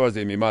las palabras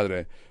de mi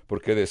madre,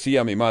 porque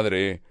decía mi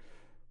madre,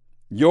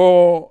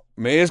 yo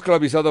me he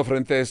esclavizado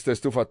frente a esta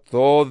estufa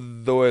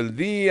todo el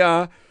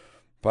día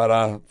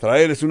para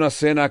traerles una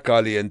cena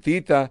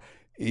calientita,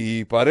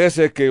 y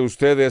parece que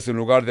ustedes, en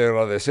lugar de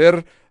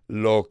agradecer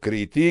lo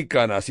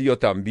critican, así yo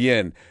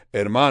también.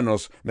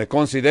 Hermanos, me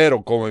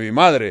considero como mi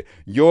madre.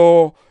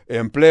 Yo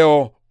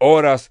empleo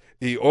horas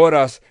y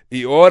horas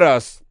y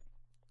horas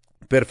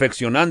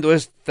perfeccionando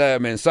este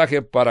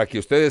mensaje para que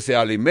ustedes se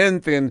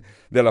alimenten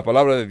de la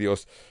palabra de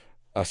Dios,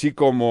 así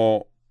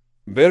como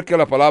ver que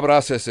la palabra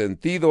hace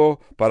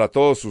sentido para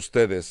todos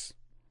ustedes.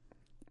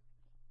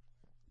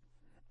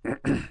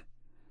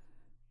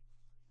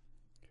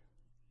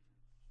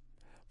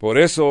 Por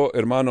eso,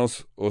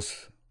 hermanos,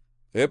 os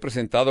he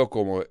presentado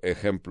como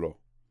ejemplo.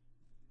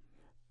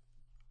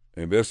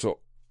 En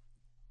verso,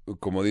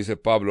 como dice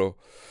Pablo,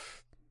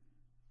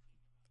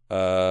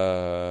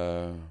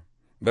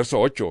 verso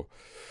 8,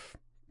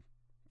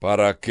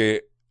 para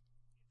que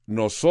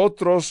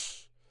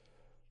nosotros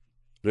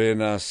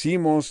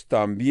renacimos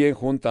también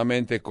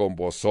juntamente con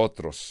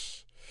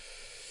vosotros.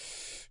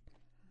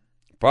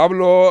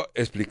 Pablo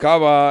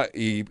explicaba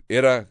y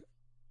era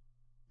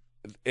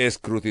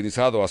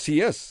escrutinizado,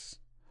 así es.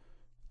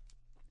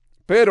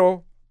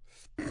 Pero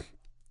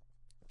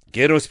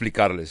quiero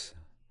explicarles.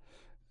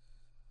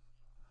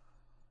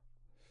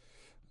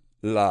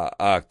 La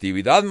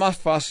actividad más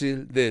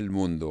fácil del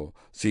mundo,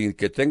 sin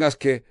que tengas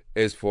que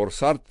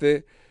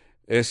esforzarte,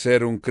 es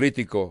ser un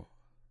crítico.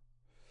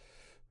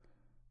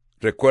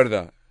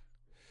 Recuerda,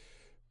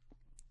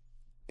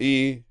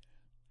 y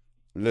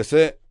les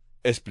he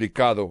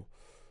explicado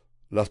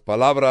las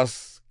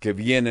palabras que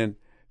vienen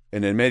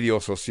en el medio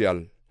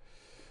social.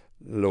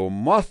 Lo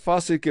más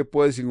fácil que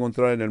puedes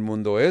encontrar en el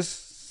mundo es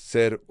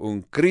ser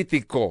un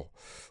crítico,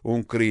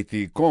 un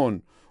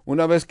criticón.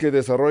 Una vez que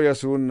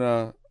desarrollas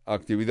una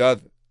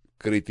actividad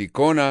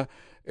criticona,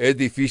 es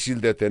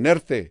difícil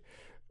detenerte,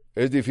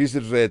 es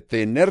difícil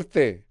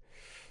retenerte.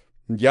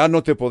 Ya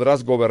no te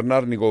podrás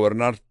gobernar ni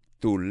gobernar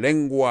tu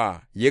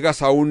lengua.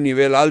 Llegas a un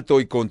nivel alto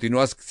y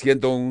continúas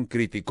siendo un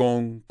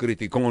criticón,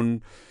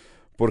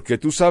 porque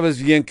tú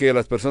sabes bien que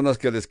las personas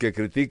que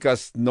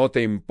criticas no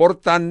te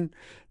importan,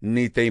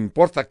 ni te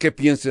importa qué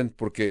piensen,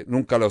 porque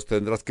nunca los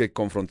tendrás que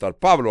confrontar.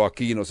 Pablo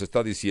aquí nos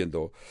está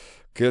diciendo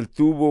que él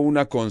tuvo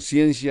una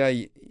conciencia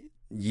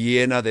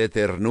llena de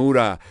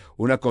ternura,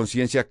 una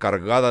conciencia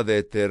cargada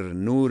de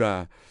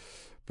ternura,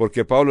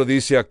 porque Pablo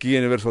dice aquí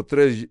en el verso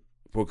 3,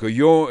 porque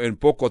yo en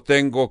poco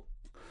tengo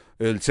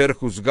el ser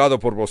juzgado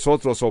por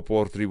vosotros o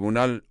por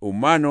tribunal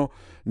humano,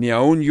 ni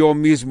aun yo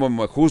mismo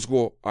me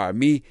juzgo a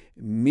mí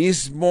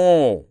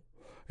mismo.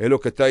 Es lo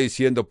que está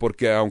diciendo,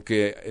 porque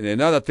aunque de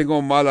nada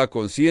tengo mala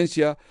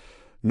conciencia,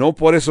 no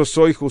por eso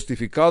soy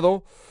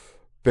justificado,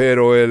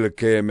 pero el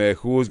que me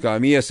juzga a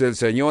mí es el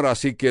Señor,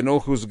 así que no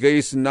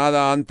juzguéis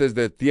nada antes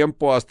de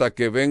tiempo hasta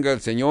que venga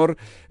el Señor,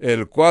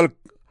 el cual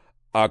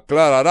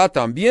aclarará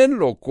también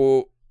lo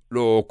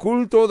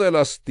oculto de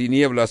las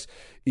tinieblas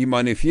y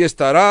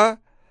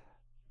manifestará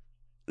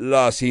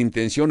las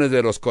intenciones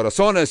de los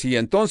corazones, y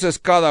entonces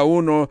cada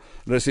uno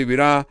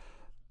recibirá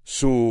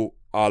su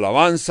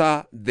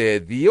alabanza de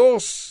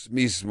Dios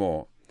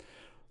mismo.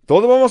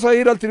 Todos vamos a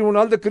ir al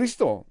tribunal de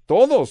Cristo,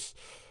 todos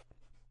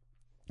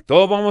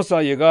vamos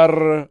a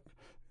llegar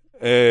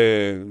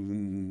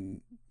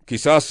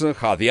quizás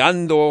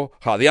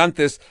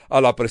jadeantes a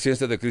la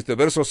presencia de Cristo.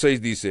 Verso 6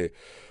 dice,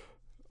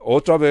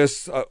 otra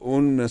vez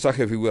un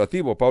mensaje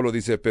figurativo. Pablo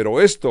dice,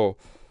 pero esto,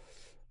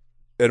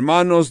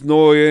 hermanos,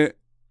 lo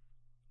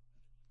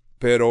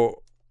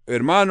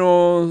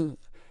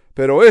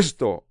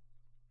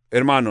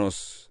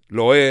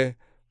he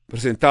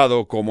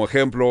presentado como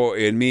ejemplo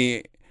en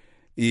mí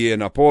y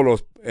en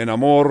Apolos, en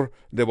amor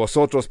de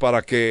vosotros,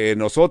 para que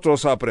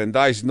nosotros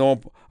aprendáis no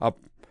a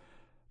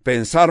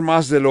pensar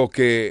más de lo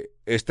que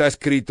está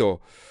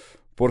escrito,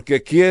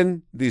 porque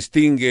 ¿quién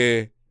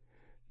distingue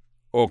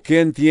o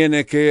quién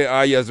tiene que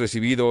hayas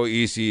recibido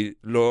y si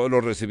lo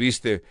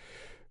recibiste?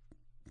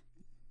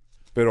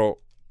 Pero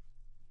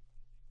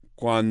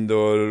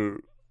cuando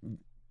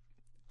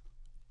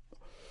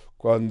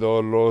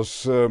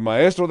los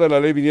maestros de la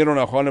ley vinieron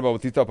a Juan el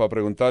Bautista para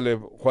preguntarle,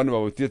 Juan el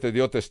Bautista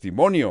dio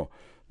testimonio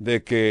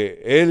de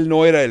que él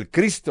no era el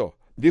Cristo.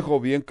 Dijo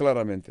bien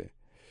claramente.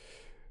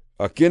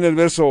 Aquí en el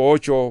verso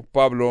 8,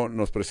 Pablo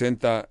nos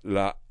presenta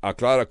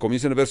aclara,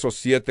 comienza en el verso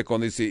 7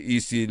 cuando dice,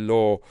 y si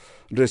lo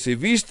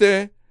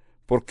recibiste,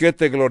 ¿por qué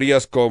te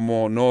glorías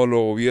como no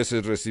lo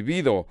hubieses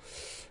recibido?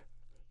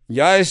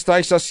 Ya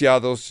estáis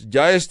saciados,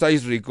 ya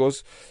estáis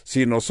ricos,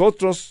 sin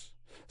nosotros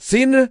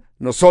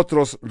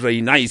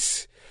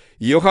reináis,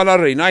 y ojalá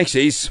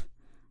reináis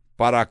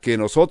para que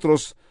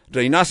nosotros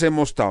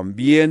reinásemos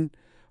también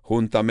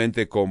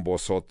juntamente con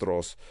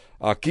vosotros.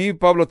 Aquí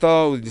Pablo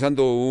está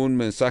utilizando un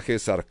mensaje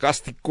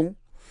sarcástico,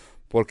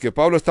 porque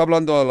Pablo está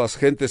hablando a las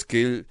gentes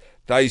que él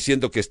está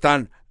diciendo que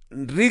están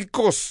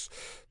ricos,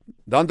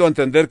 dando a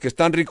entender que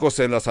están ricos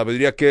en la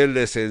sabiduría que él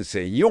les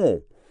enseñó.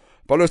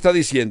 Pablo está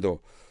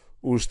diciendo,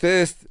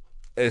 ustedes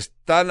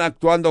están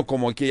actuando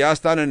como que ya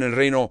están en el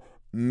reino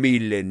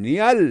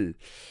milenial,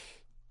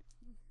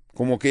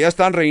 como que ya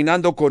están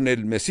reinando con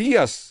el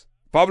Mesías.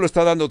 Pablo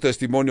está dando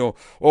testimonio,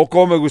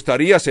 cómo me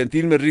gustaría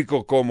sentirme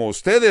rico como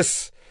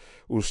ustedes.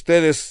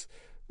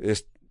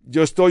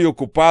 Yo estoy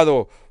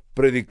ocupado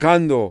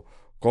predicando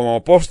como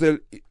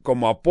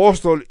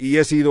apóstol y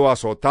he sido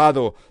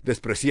azotado,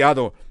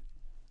 despreciado,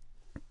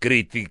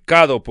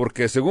 criticado,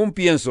 porque según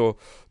pienso,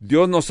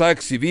 Dios nos ha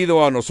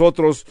exhibido a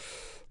nosotros,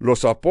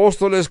 los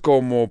apóstoles,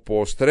 como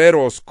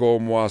postreros,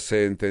 como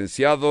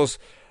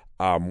sentenciados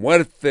a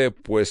muerte,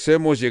 pues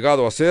hemos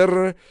llegado a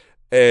ser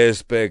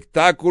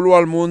espectáculo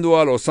al mundo,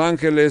 a los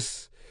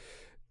ángeles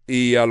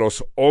y a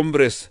los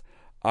hombres.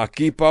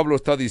 Aquí Pablo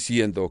está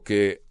diciendo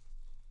que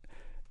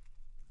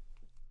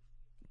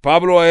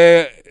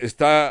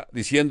está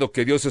diciendo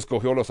que Dios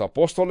escogió a los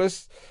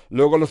apóstoles,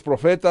 luego a los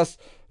profetas,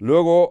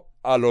 luego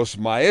a los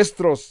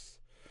maestros.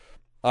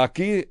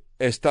 Aquí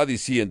está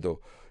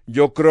diciendo,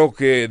 yo creo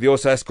que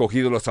Dios ha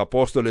escogido a los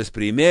apóstoles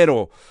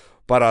primero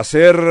para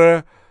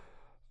ser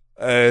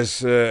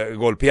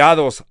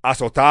golpeados,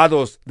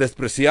 azotados,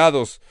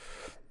 despreciados.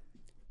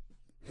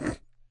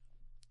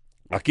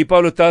 Aquí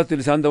Pablo está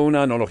utilizando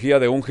una analogía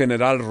de un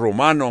general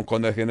romano.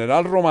 Cuando el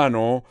general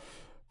romano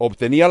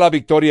obtenía la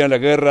victoria en la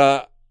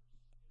guerra,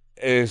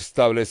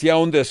 establecía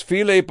un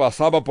desfile y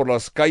pasaba por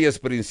las calles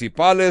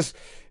principales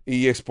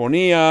y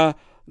exponía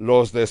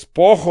los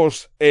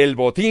despojos, el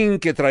botín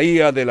que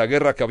traía de la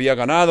guerra que había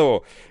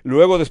ganado.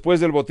 Luego, después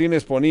del botín,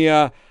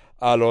 exponía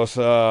a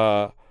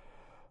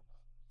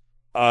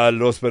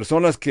las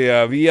personas que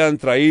habían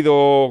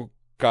traído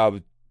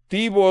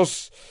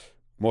cautivos,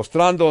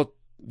 mostrando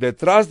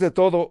detrás de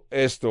todo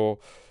esto.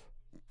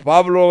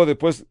 Pablo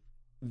después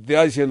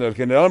ya diciendo, el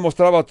general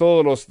mostraba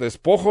todos los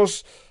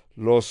despojos,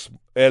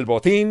 el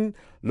botín,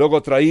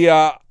 luego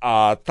traía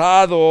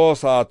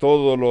atados a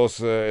todos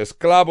los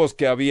esclavos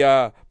que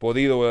había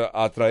podido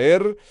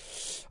atraer.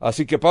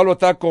 Así que Pablo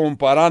está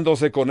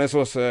comparándose con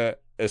esos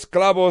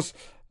esclavos,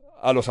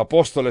 a los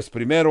apóstoles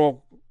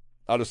primero,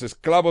 a los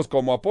esclavos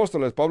como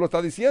apóstoles. Pablo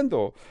está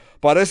diciendo,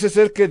 parece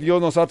ser que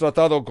Dios nos ha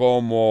tratado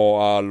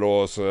como a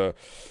los...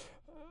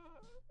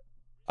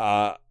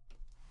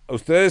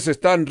 ustedes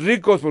están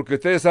ricos porque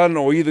ustedes han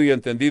oído y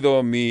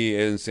entendido mi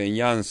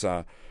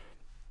enseñanza.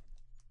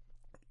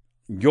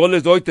 Yo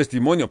les doy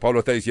testimonio, Pablo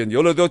está diciendo,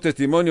 yo les doy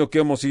testimonio que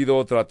hemos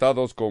sido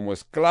tratados como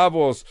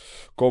esclavos,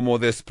 como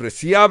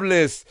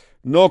despreciables,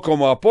 no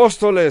como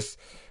apóstoles.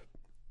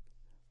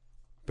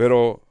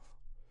 Pero,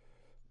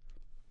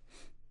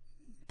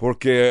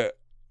 porque,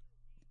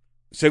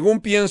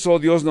 según pienso,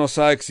 Dios nos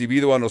ha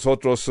exhibido a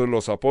nosotros,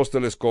 los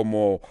apóstoles,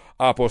 como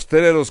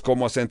apóstoles,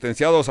 como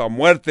sentenciados a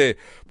muerte,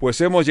 pues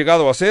hemos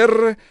llegado a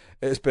ser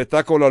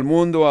espectáculo al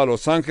mundo, a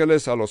los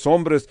ángeles, a los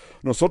hombres.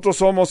 Nosotros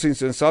somos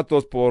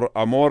insensatos por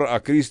amor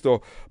a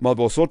Cristo, mas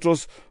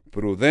vosotros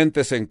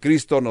prudentes en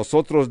Cristo,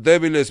 nosotros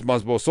débiles,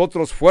 mas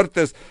vosotros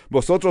fuertes,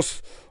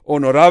 vosotros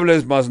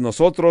honorables, mas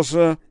nosotros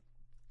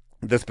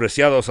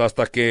despreciados,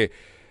 hasta que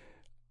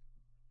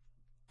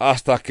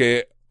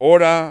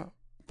ahora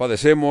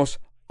padecemos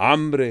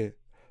hambre,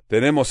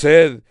 tenemos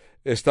sed,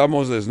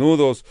 estamos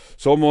desnudos,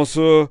 somos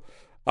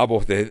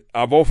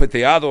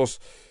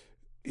abofeteados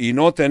y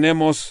no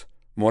tenemos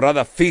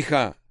morada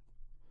fija.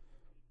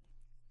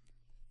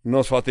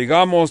 Nos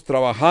fatigamos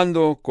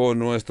trabajando con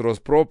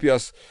nuestras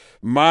propias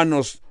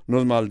manos,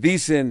 nos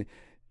maldicen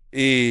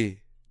y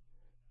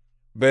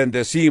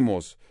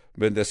bendecimos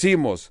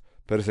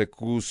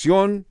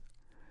persecución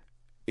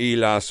y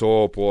la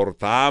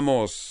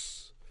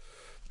soportamos.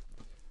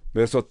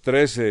 Verso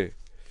 13.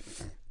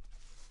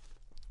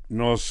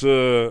 Nos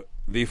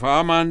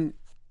difaman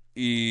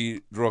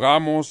y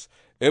rogamos.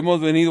 Hemos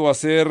venido a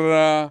ser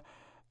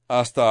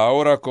hasta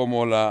ahora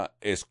como la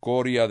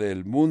escoria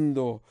del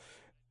mundo,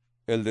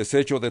 el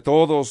desecho de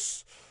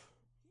todos.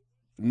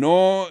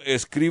 No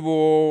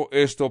escribo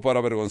esto para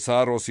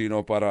avergonzaros,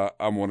 sino para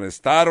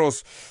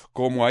amonestaros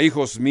como a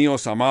hijos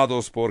míos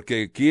amados,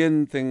 porque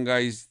quien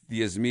tengáis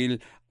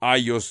 10,000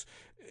 años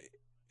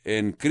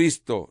en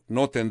Cristo,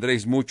 no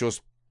tendréis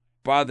muchos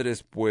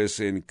padres, pues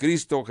en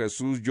Cristo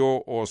Jesús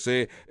yo os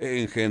he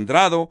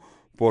engendrado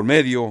por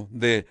medio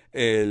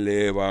del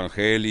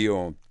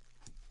Evangelio.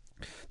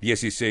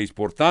 16.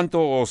 Por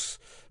tanto os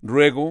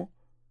ruego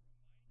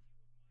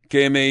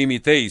que me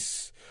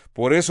imitéis.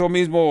 Por eso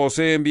mismo os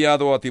he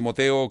enviado a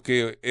Timoteo,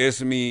 que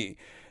es mi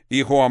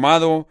hijo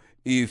amado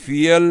y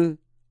fiel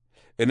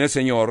en el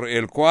Señor,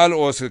 el cual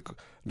os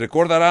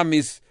recordará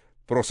mis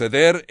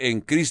proceder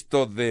en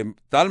Cristo de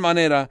tal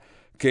manera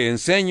que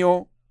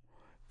enseño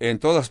en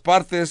todas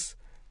partes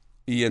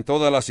y en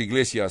todas las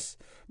iglesias.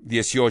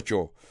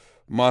 18.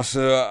 Mas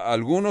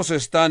algunos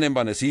están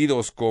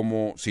envanecidos,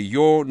 como si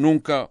yo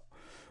nunca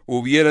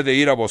hubiera de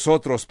ir a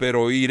vosotros,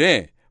 pero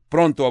iré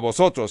pronto a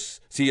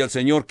vosotros, si el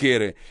Señor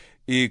quiere,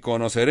 y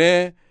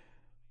conoceré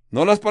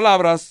no las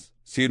palabras,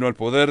 sino el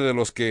poder de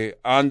los que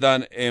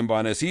andan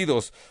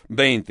envanecidos.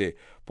 20.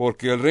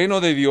 Porque el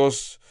reino de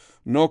Dios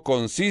no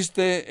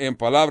consiste en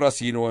palabras,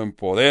 sino en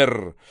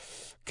poder.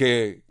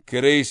 Que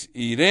queréis,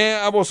 iré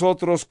a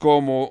vosotros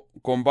como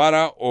con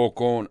vara o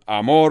con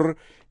amor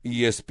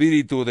y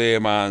espíritu de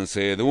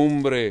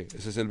mansedumbre.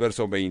 Ese es el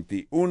verso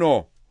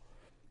 21.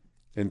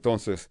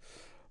 Entonces,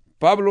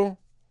 Pablo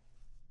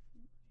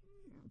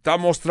está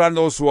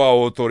mostrando su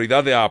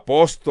autoridad de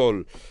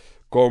apóstol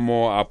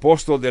como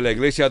apóstol de la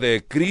iglesia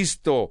de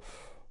Cristo.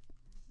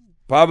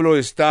 Pablo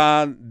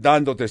está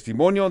dando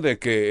testimonio de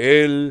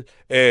que él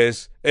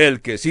es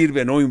el que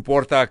sirve, no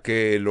importa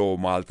que lo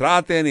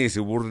maltraten y se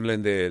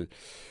burlen de él.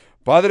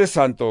 Padre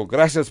Santo,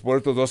 gracias por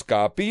estos 2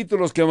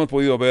 capítulos que hemos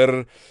podido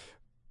ver,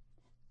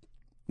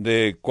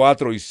 de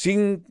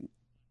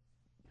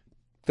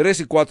 3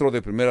 y 4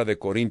 de Primera de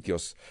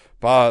Corintios.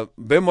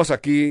 Vemos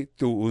aquí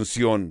tu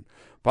unción.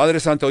 Padre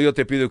Santo, yo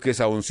te pido que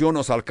esa unción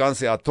nos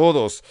alcance a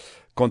todos,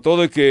 con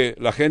todo y que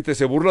la gente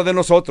se burla de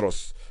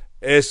nosotros.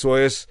 Eso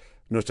es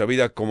nuestra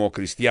vida como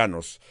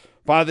cristianos.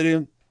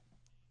 Padre,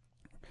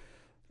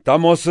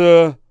 estamos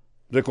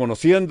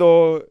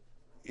reconociendo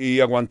y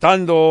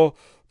aguantando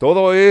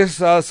todas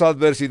esas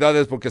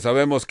adversidades porque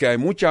sabemos que hay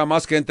mucha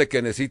más gente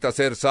que necesita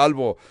ser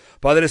salvo.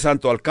 Padre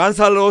Santo,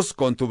 alcánzalos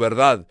con tu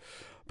verdad.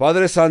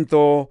 Padre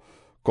Santo,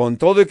 con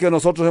todo y que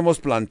nosotros hemos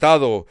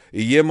plantado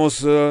y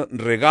hemos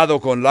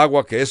regado con el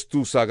agua que es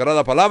tu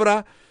sagrada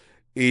palabra,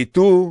 y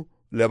tú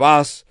le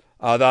vas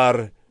a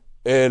dar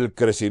el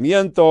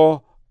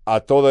crecimiento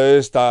a toda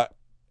esta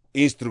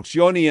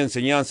instrucción y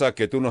enseñanza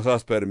que tú nos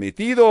has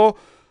permitido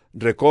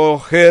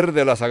recoger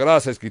de las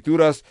Sagradas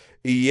Escrituras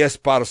y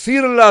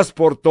esparcirlas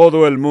por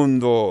todo el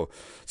mundo.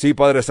 Sí,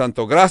 Padre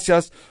Santo,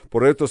 gracias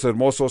por estos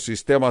hermosos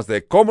sistemas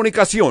de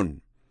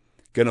comunicación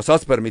que nos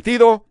has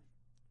permitido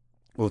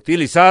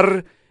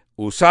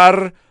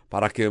usar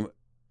para que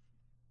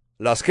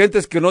las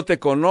gentes que no te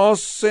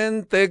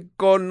conocen te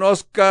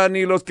conozcan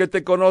y los que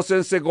te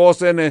conocen se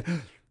gocen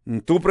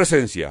en tu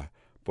presencia.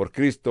 Por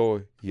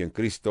Cristo y en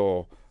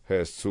Cristo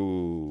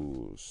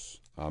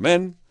Jesús.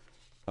 Amén,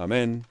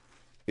 amén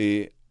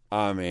y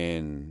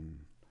amén.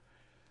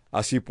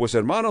 Así pues,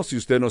 hermanos, si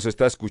usted nos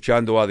está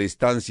escuchando a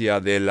distancia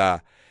de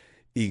la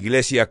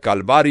Iglesia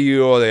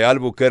Calvario de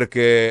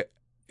Albuquerque,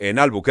 en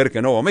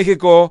Albuquerque, Nuevo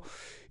México,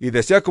 y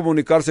desea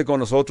comunicarse con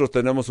nosotros,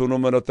 tenemos un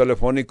número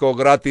telefónico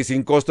gratis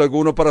sin costo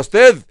alguno para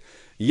usted.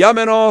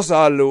 Llámenos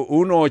al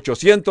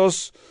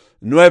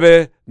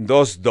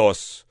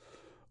 1-800-922.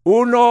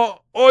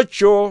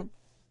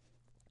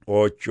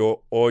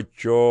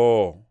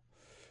 1888.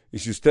 Y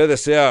si usted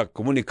desea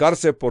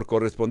comunicarse por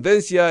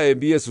correspondencia,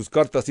 envíe sus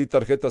cartas y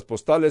tarjetas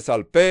postales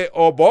al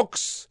P.O.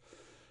 Box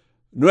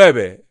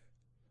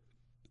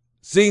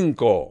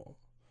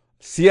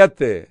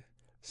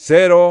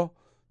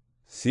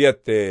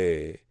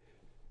 95707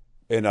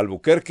 en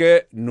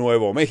Albuquerque,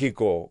 Nuevo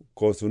México,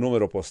 con su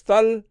número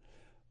postal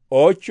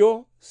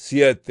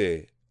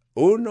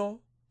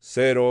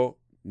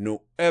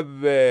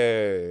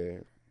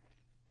 87109.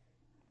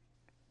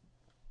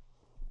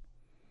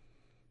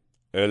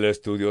 El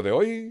estudio de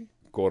hoy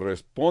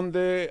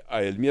corresponde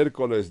al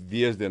miércoles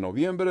 10 de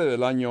noviembre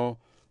del año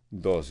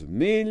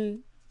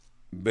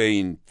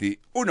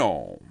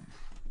 2021.